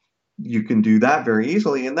 You can do that very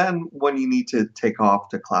easily. And then when you need to take off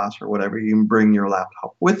to class or whatever, you can bring your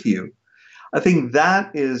laptop with you. I think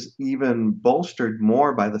that is even bolstered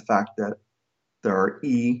more by the fact that there are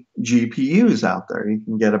eGPUs out there. You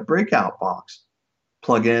can get a breakout box,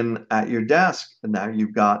 plug in at your desk, and now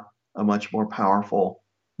you've got a much more powerful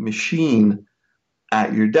machine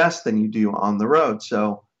at your desk than you do on the road.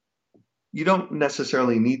 So you don't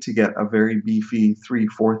necessarily need to get a very beefy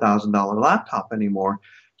 $3,000-$4,000 laptop anymore.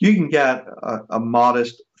 You can get a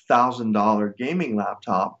modest $1,000 gaming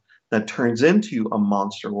laptop that turns into a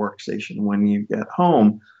monster workstation when you get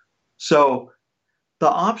home. So the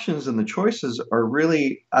options and the choices are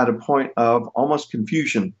really at a point of almost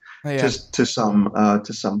confusion. To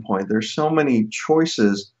some point. There's so many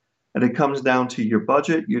choices, and it comes down to your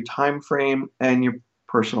budget, your time frame, and your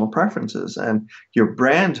personal preferences and your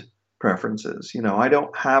brand preferences. You know, I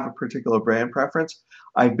don't have a particular brand preference.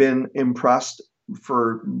 I've been impressed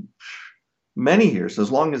for many years,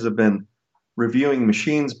 as long as I've been reviewing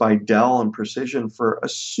machines by Dell and Precision for a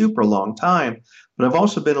super long time. But I've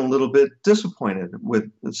also been a little bit disappointed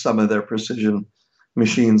with some of their Precision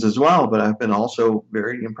machines as well. But I've been also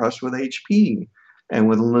very impressed with HP and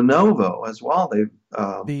with Lenovo as well.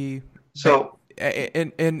 The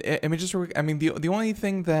only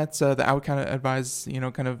thing that I would kind of advise,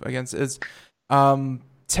 kind of against is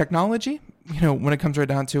technology. When it comes right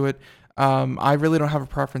down to it, I really don't have a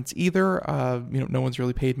preference either. No one's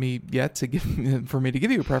really paid me yet for me to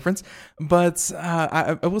give you a preference. But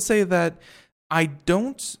I will say that I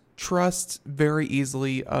don't trust very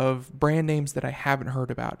easily of brand names that I haven't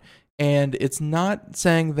heard about. And it's not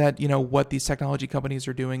saying that, what these technology companies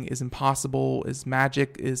are doing is impossible, is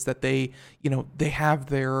magic, is that they have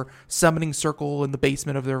their summoning circle in the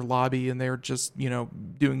basement of their lobby and they're just,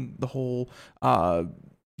 doing the whole, kind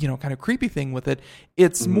of creepy thing with it.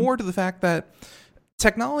 It's more to the fact that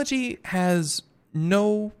technology has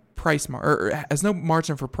no has no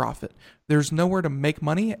margin for profit. There's nowhere to make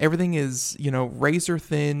money. Everything is, razor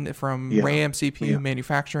thin from RAM, CPU,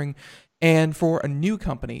 manufacturing. And for a new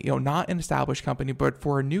company, not an established company, but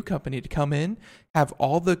for a new company to come in, have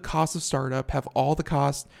all the costs of startup, have all the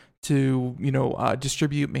costs to,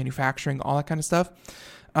 distribute, manufacturing, all that kind of stuff.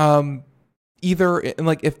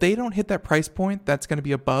 If they don't hit that price point, that's going to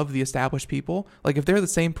be above the established people. Like if they're the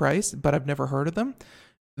same price, but I've never heard of them,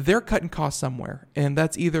 they're cutting costs somewhere. And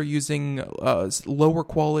that's either using lower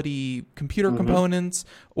quality computer components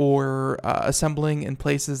or assembling in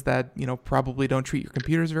places that, probably don't treat your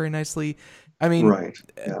computers very nicely. I mean,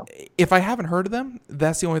 if I haven't heard of them,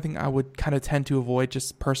 that's the only thing I would kind of tend to avoid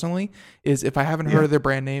just personally, is if I haven't heard of their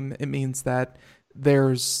brand name, it means that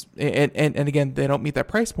there's, and again, they don't meet that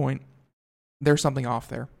price point. There's something off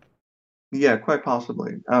there. Yeah, quite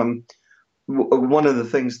possibly. One of the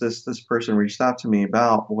things this person reached out to me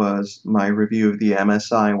about was my review of the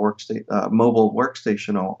MSI mobile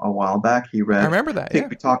workstation a while back. He read. I remember that. I think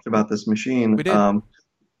we talked about this machine a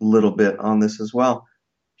little bit on this as well.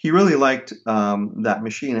 He really liked that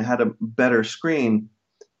machine. It had a better screen.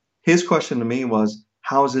 His question to me was,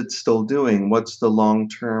 how is it still doing? What's the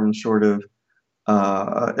long-term sort of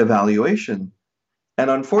evaluation? And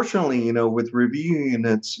unfortunately, with review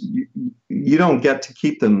units, you don't get to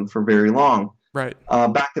keep them for very long. Right.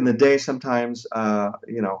 Back in the day, sometimes, I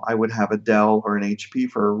would have a Dell or an HP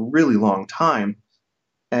for a really long time.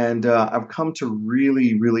 And I've come to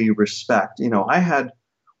really, really respect. I had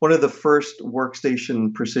one of the first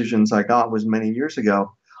workstation Precisions I got was many years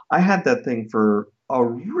ago. I had that thing for a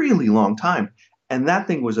really long time. And that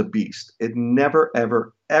thing was a beast. It never,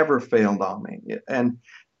 ever, ever failed on me. And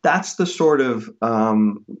that's the sort of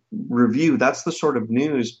review, that's the sort of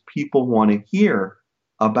news people want to hear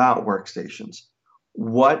about workstations.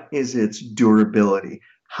 What is its durability?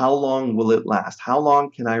 How long will it last? How long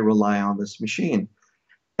can I rely on this machine?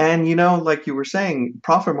 And, like you were saying,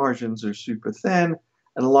 profit margins are super thin,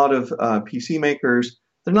 and a lot of PC makers,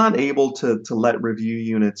 they're not able to let review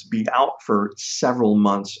units be out for several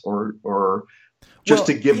months or just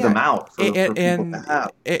to give them out for people to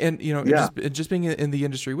have. And you know, just being in the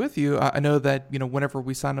industry with you, I know that, you know, whenever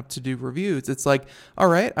we sign up to do reviews, it's like, all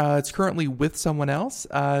right, it's currently with someone else.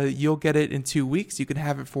 You'll get it in 2 weeks. You can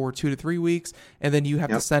have it for 2 to 3 weeks, and then you have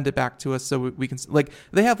to send it back to us so we can, like,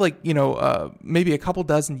 they have like, you know, maybe a couple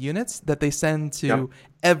dozen units that they send to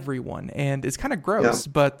everyone, and it's kind of gross,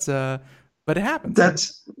 but it happens.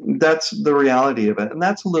 That's the reality of it, and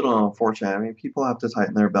that's a little unfortunate. I mean, people have to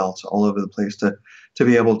tighten their belts all over the place to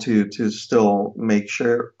be able to still make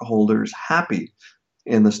shareholders happy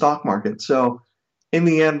in the stock market. So, in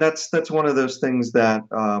the end, that's one of those things that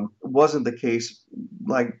wasn't the case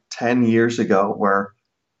like 10 years ago, where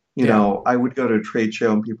you know, I would go to a trade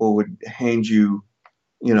show and people would hand you,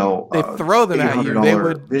 you know, they throw them at you. They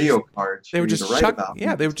would video cards. They would just chuck.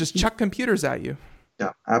 Yeah, they would just chuck computers at you.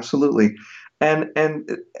 Yeah, absolutely. And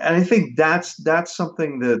I think that's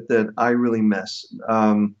something that I really miss.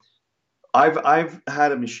 I've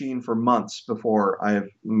had a machine for months before I've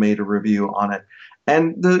made a review on it,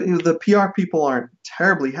 and the PR people aren't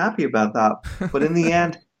terribly happy about that. But in the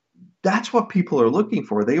end, that's what people are looking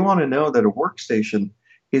for. They want to know that a workstation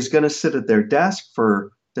is going to sit at their desk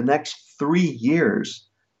for the next 3 years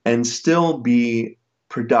and still be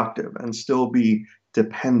productive and still be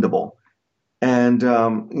dependable. And,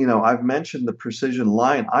 you know, I've mentioned the precision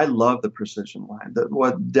line. I love the precision line.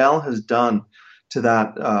 What Dell has done to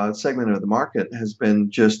that segment of the market has been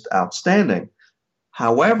just outstanding.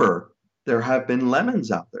 However, there have been lemons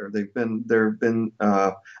out there. There have been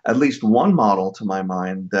at least one model, to my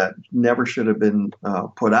mind, that never should have been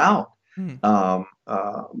put out.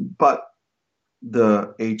 But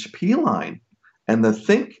the HP line and the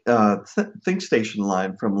ThinkStation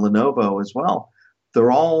line from Lenovo as well,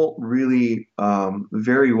 they're all really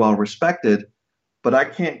very well respected, but I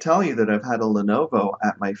can't tell you that I've had a Lenovo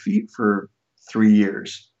at my feet for 3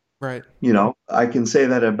 years. Right. You know, I can say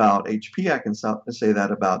that about HP. I can say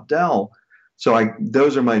that about Dell. So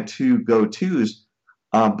those are my two go-tos.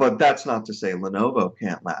 But that's not to say Lenovo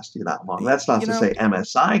can't last you that long. That's not to say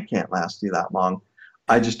MSI can't last you that long.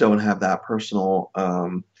 I just don't have that personal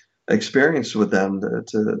experience with them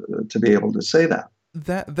to be able to say that.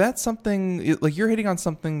 That's something, like, you're hitting on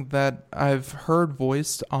something that I've heard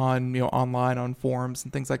voiced on, you know, online, on forums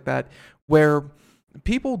and things like that, where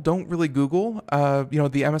people don't really Google, you know,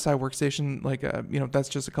 the MSI workstation, like, you know, that's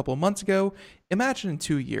just a couple of months ago. Imagine in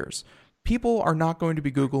 2 years, people are not going to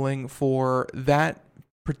be Googling for that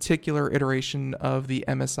particular iteration of the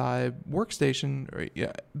MSI workstation.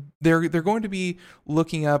 They're going to be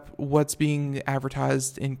looking up what's being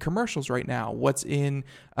advertised in commercials right now, what's in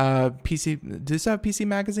PC. Do they have PC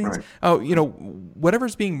magazines? Right. Oh, you know,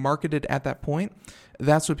 whatever's being marketed at that point,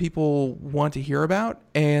 that's what people want to hear about,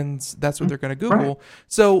 and that's what they're going to Google. Right.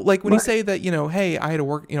 So, like, when you say that, you know, hey, I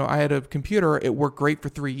had a computer, it worked great for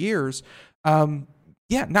 3 years.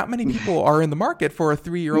 Yeah, not many people are in the market for a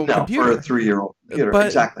 3-year-old computer. For a 3-year-old computer,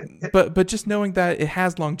 exactly. But just knowing that it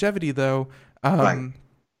has longevity, though, right.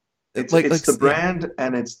 It's the brand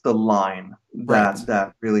and it's the line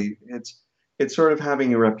that really it's sort of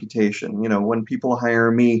having a reputation. You know, when people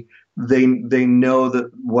hire me, they know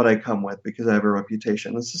that what I come with because I have a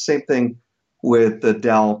reputation. It's the same thing with the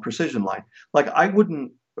Dell Precision line. Like, I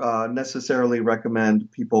wouldn't necessarily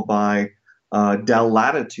recommend people buy Dell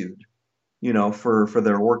Latitude, you know, for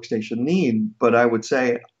their workstation need. But I would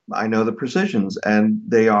say I know the Precisions, and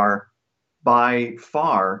they are by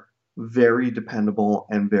far very dependable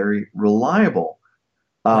and very reliable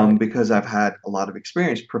because I've had a lot of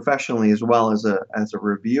experience professionally as well as a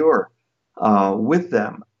reviewer with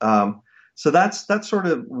them. So that's sort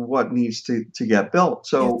of what needs to get built.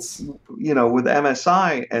 So, you know, with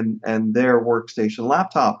MSI and their workstation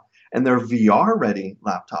laptop and their VR ready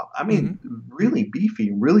laptop, I mean, really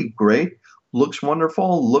beefy, really great. Looks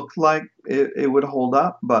wonderful, looked like it would hold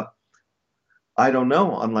up, but I don't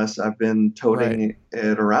know unless I've been toting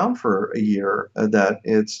it around for a year that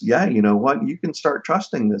it's, you know what, you can start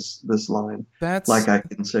trusting this line. That's like I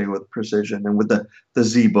can say with Precision and with the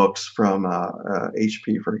Z books from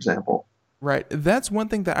HP, for example. Right. That's one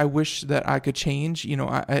thing that I wish that I could change. You know,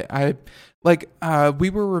 I we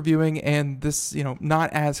were reviewing, and this, you know,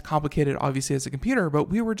 not as complicated, obviously, as a computer, but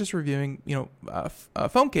we were just reviewing, you know,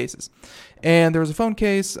 phone cases. And there was a phone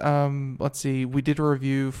case. Let's see, we did a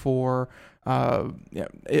review for,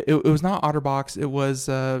 it was not OtterBox. It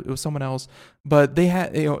was someone else, but they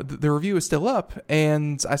had, you know, the review is still up,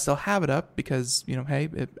 and I still have it up because, you know, hey,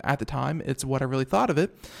 at the time, it's what I really thought of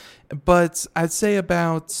it. But I'd say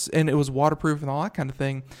about, and it was waterproof and all that kind of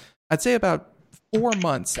thing, I'd say about 4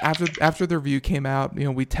 months after the review came out,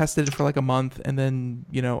 we tested it for like a month, and then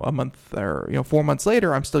a month or 4 months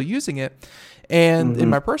later, I'm still using it, and in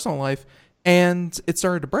my personal life, and it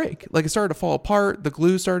started to break. Like, it started to fall apart. The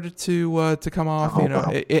glue started to come off.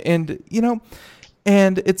 Wow.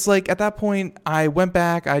 And it's like, at that point, I went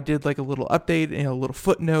back, I did like a little update, a little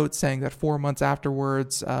footnote saying that 4 months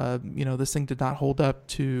afterwards, this thing did not hold up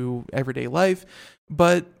to everyday life.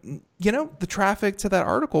 But, the traffic to that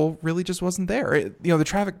article really just wasn't there. The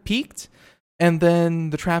traffic peaked, and then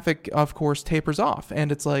the traffic, of course, tapers off.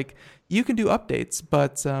 And it's like, you can do updates,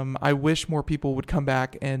 but I wish more people would come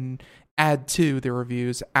back and add to their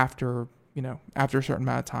reviews after a certain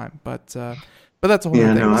amount of time. But that's a whole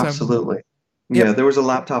other thing. No, absolutely. Yeah, there was a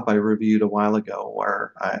laptop I reviewed a while ago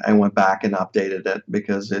where I went back and updated it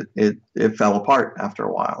because it fell apart after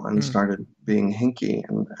a while and started being hinky.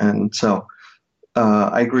 And so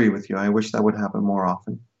I agree with you. I wish that would happen more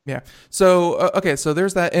often. Yeah. So, okay. So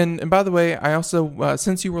there's that. And by the way, I also,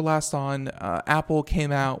 since you were last on, Apple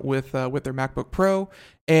came out with their MacBook Pro.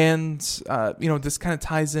 And, this kind of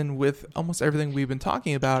ties in with almost everything we've been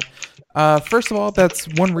talking about. First of all, that's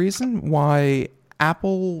one reason why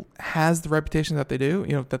Apple has the reputation that they do,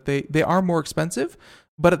 that they are more expensive,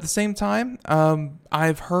 but at the same time,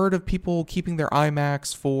 I've heard of people keeping their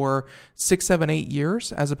iMacs for 6, 7, 8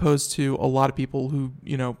 years, as opposed to a lot of people who,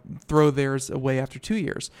 throw theirs away after 2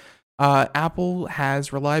 years. Apple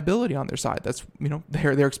has reliability on their side. That's,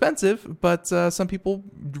 they're expensive, but some people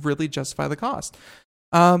really justify the cost.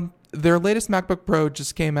 Their latest MacBook Pro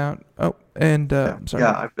just came out. Oh, and sorry.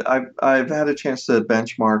 Yeah, I've had a chance to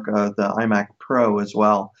benchmark the iMac Pro as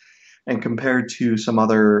well, and compared to some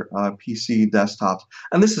other PC desktops.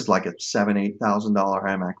 And this is like a $7,000-$8,000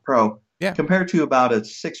 iMac Pro. Yeah. Compared to about a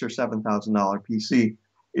 $6,000 or $7,000 PC,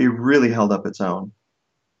 it really held up its own.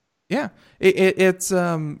 Yeah, it's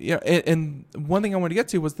and one thing I wanted to get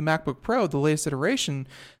to was the MacBook Pro, the latest iteration.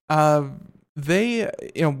 They,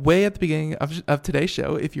 way at the beginning of today's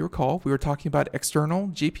show, if you recall, we were talking about external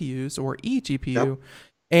GPUs or eGPU. Yep.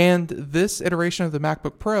 And this iteration of the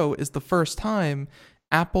MacBook Pro is the first time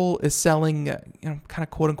Apple is selling, kind of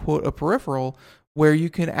quote unquote, a peripheral where you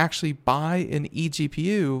can actually buy an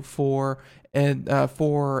eGPU for a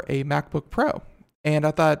MacBook Pro. And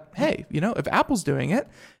I thought, hey, if Apple's doing it,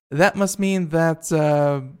 that must mean that,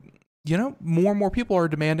 more and more people are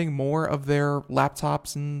demanding more of their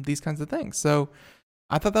laptops and these kinds of things. So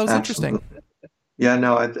I thought that was interesting. Yeah,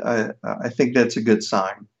 no, I think that's a good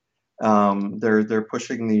sign. They're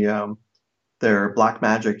pushing their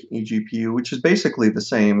Blackmagic eGPU, which is basically the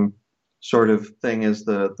same sort of thing as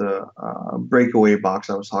the breakaway box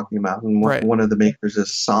I was talking about. And one of the makers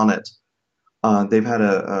is Sonnet. They've had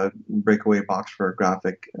a breakaway box for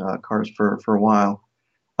graphic cards for a while.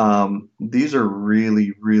 These are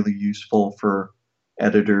really, really useful for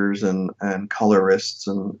editors and colorists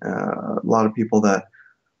and a lot of people that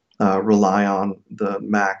rely on the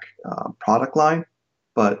Mac product line.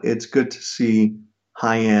 But it's good to see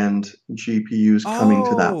high-end GPUs coming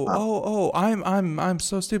to that level. I'm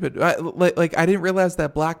so stupid. I didn't realize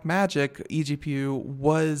that Blackmagic eGPU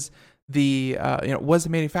was the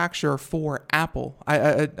manufacturer for Apple.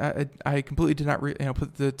 I completely did not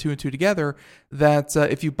put the two and two together. That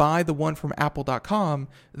if you buy the one from Apple.com,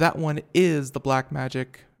 that one is the Blackmagic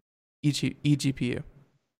eGPU.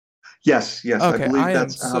 Yes, okay, I believe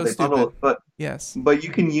that's how they bundle it. But yes, but you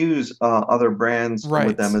can use other brands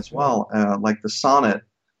with them as well, like the Sonnet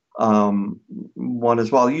one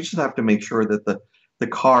as well. You just have to make sure that the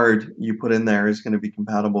card you put in there is going to be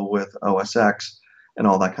compatible with OS X and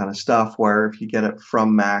all that kind of stuff, where if you get it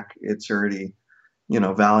from Mac, it's already,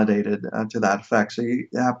 validated to that effect. So you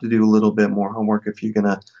have to do a little bit more homework if you're going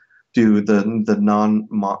to do the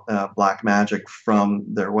Blackmagic from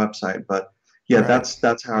their website. But yeah,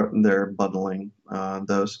 that's how they're bundling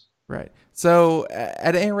those. Right. So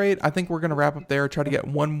at any rate, I think we're going to wrap up there. Try to get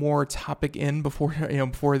one more topic in before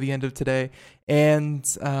the end of today. And,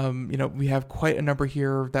 we have quite a number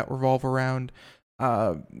here that revolve around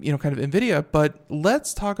kind of NVIDIA, but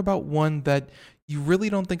let's talk about one that you really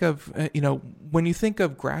don't think of, when you think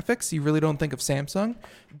of graphics, you really don't think of Samsung,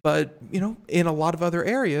 but, in a lot of other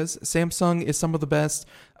areas, Samsung is some of the best,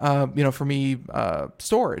 for me,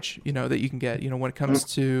 storage, that you can get, when it comes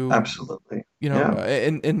to... Absolutely.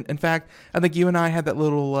 And in fact, I think you and I had that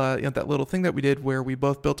little thing that we did where we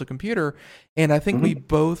both built a computer, and I think we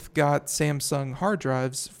both got Samsung hard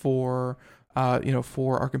drives for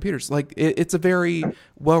our computers. Like it's a very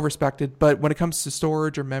well respected, but when it comes to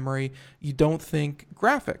storage or memory, you don't think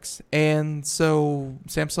graphics. And so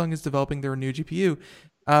Samsung is developing their new GPU.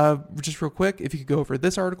 Just real quick, if you could go over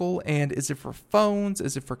this article, and is it for phones?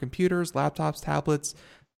 Is it for computers, laptops, tablets?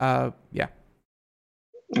 Yeah.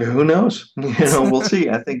 Who knows? We'll see.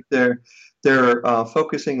 I think they're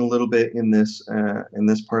focusing a little bit in this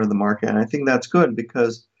part of the market, and I think that's good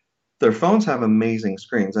because their phones have amazing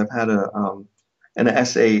screens. I've had an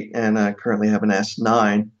S8 and I currently have an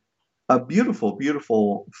S9. A beautiful,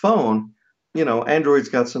 beautiful phone. Android's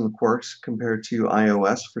got some quirks compared to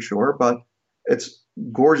iOS for sure, but it's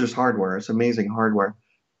gorgeous hardware. It's amazing hardware.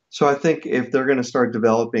 So I think if they're going to start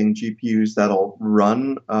developing GPUs that'll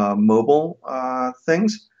run mobile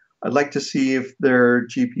things, I'd like to see if their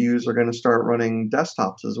GPUs are going to start running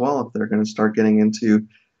desktops as well, if they're going to start getting into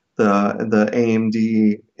the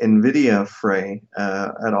AMD NVIDIA fray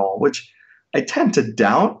at all, which I tend to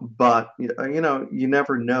doubt, but you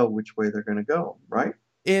never know which way they're going to go, right?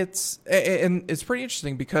 It's pretty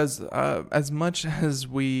interesting because as much as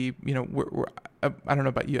we're I don't know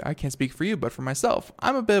about you, I can't speak for you, but for myself,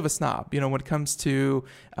 I'm a bit of a snob, when it comes to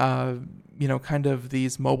kind of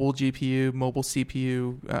these mobile GPU, mobile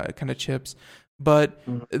CPU kind of chips. But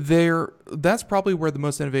that's probably where the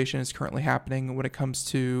most innovation is currently happening when it comes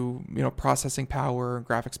to processing power and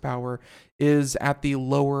graphics power is at the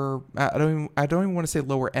lower. I don't even want to say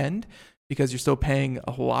lower end because you're still paying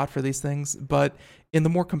a whole lot for these things, but in the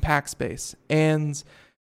more compact space. And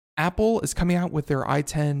Apple is coming out with their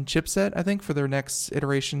i10 chipset, I think, for their next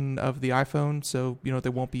iteration of the iPhone. So, they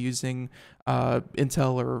won't be using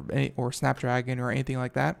Intel or Snapdragon or anything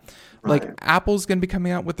like that. Right. Like Apple's going to be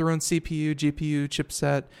coming out with their own CPU, GPU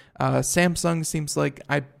chipset. Samsung seems like,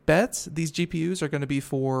 I bet these GPUs are going to be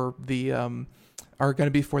for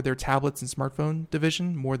their tablets and smartphone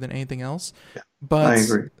division more than anything else. Yeah, but I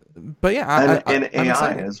agree. But yeah, and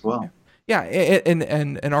AI as well. Yeah,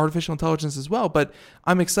 and artificial intelligence as well. But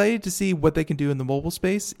I'm excited to see what they can do in the mobile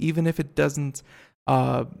space, even if it doesn't,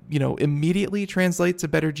 immediately translate to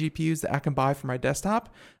better GPUs that I can buy for my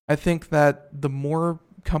desktop. I think that the more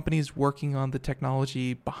companies working on the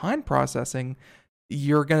technology behind processing,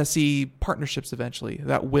 you're going to see partnerships eventually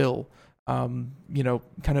that will, kind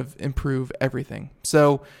of improve everything.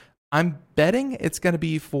 So I'm betting it's going to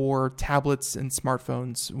be for tablets and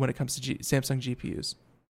smartphones when it comes to Samsung GPUs.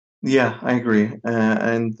 Yeah, I agree.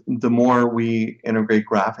 And the more we integrate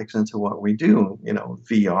graphics into what we do,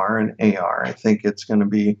 VR and AR, I think it's going to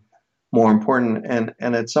be more important. And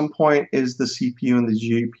at some point, is the CPU and the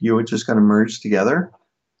GPU just going to merge together?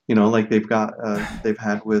 Like they've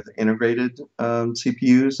had with integrated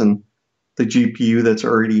CPUs and the GPU that's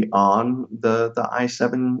already on the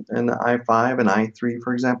i7 and the i5 and i3,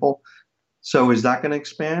 for example. So is that going to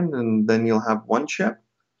expand, and then you'll have one chip?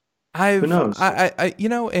 Who knows?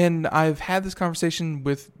 And I've had this conversation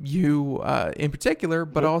with you in particular,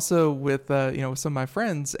 but also with some of my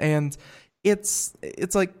friends, and it's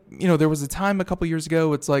like, there was a time a couple years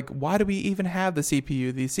ago, it's like, why do we even have the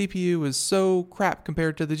CPU? The CPU is so crap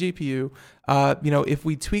compared to the GPU. If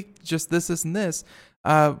we tweak just this, and this,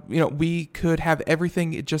 we could have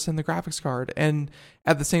everything just in the graphics card. And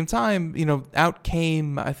at the same time, out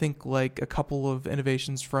came, I think, like a couple of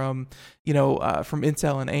innovations from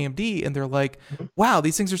Intel and AMD, and they're like, wow,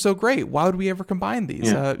 these things are so great. Why would we ever combine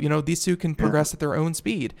these? Yeah. These two can progress at their own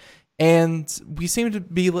speed. And we seem to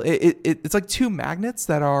be, it's like two magnets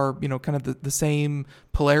that are, kind of the same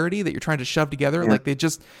polarity that you're trying to shove together. Yeah. Like they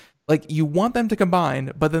just, like you want them to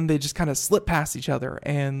combine, but then they just kind of slip past each other,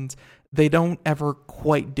 and they don't ever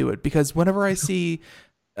quite do it. Because whenever I see,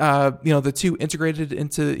 the two integrated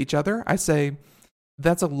into each other, I say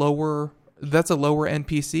that's a lower end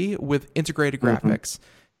PC with integrated graphics.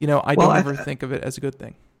 I don't ever think of it as a good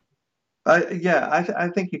thing.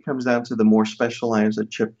 I think it comes down to the more specialized a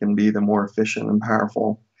chip can be, the more efficient and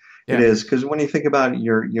powerful it is. Because when you think about it,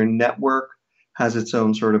 your network has its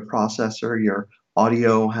own sort of processor, your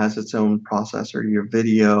audio has its own processor, your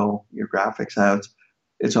video, your graphics has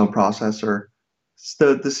its own processor.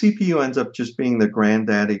 So the CPU ends up just being the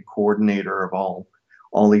granddaddy coordinator of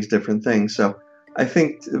all these different things. So I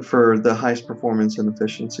think for the highest performance and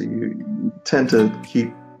efficiency, you tend to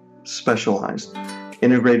keep specialized.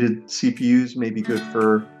 Integrated CPUs may be good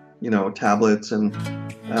for tablets and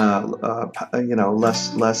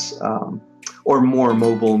less or more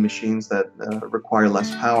mobile machines that require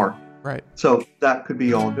less power. Right. So that could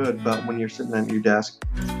be all good, but when you're sitting at your desk,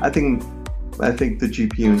 I think the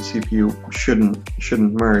GPU and CPU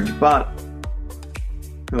shouldn't merge. But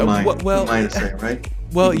who am I to say, right?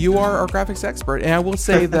 Well, you are our graphics expert, and I will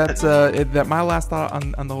say that that my last thought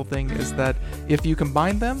on the whole thing is that if you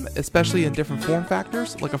combine them, especially in different form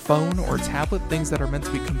factors, like a phone or a tablet, things that are meant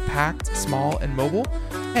to be compact, small, and mobile,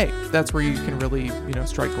 hey, that's where you can really,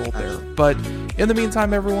 strike gold there. But in the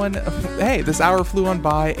meantime, everyone, hey, this hour flew on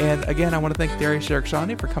by, and again, I want to thank Dariush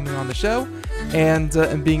Derakhshani for coming on the show and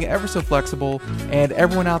being ever so flexible. And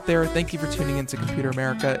everyone out there, thank you for tuning into Computer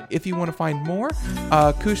America. If you want to find more,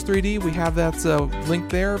 Koosh 3D, we have that link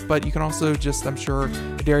there, but you can also just, I'm sure,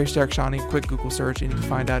 Dariush Derakhshani, quick Google search, and you can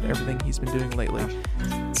find out everything he's been doing lately.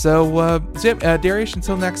 So, Dariush,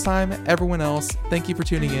 until next time, everyone else, thank you for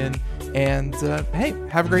tuning in. And hey,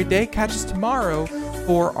 have a great day. Catch us tomorrow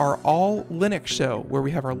for our all Linux show, where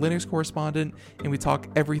we have our Linux correspondent and we talk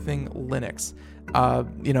everything Linux.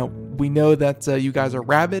 We know that you guys are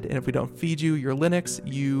rabid, and if we don't feed you your Linux,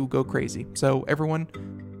 you go crazy. So everyone,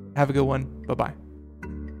 have a good one. Bye-bye.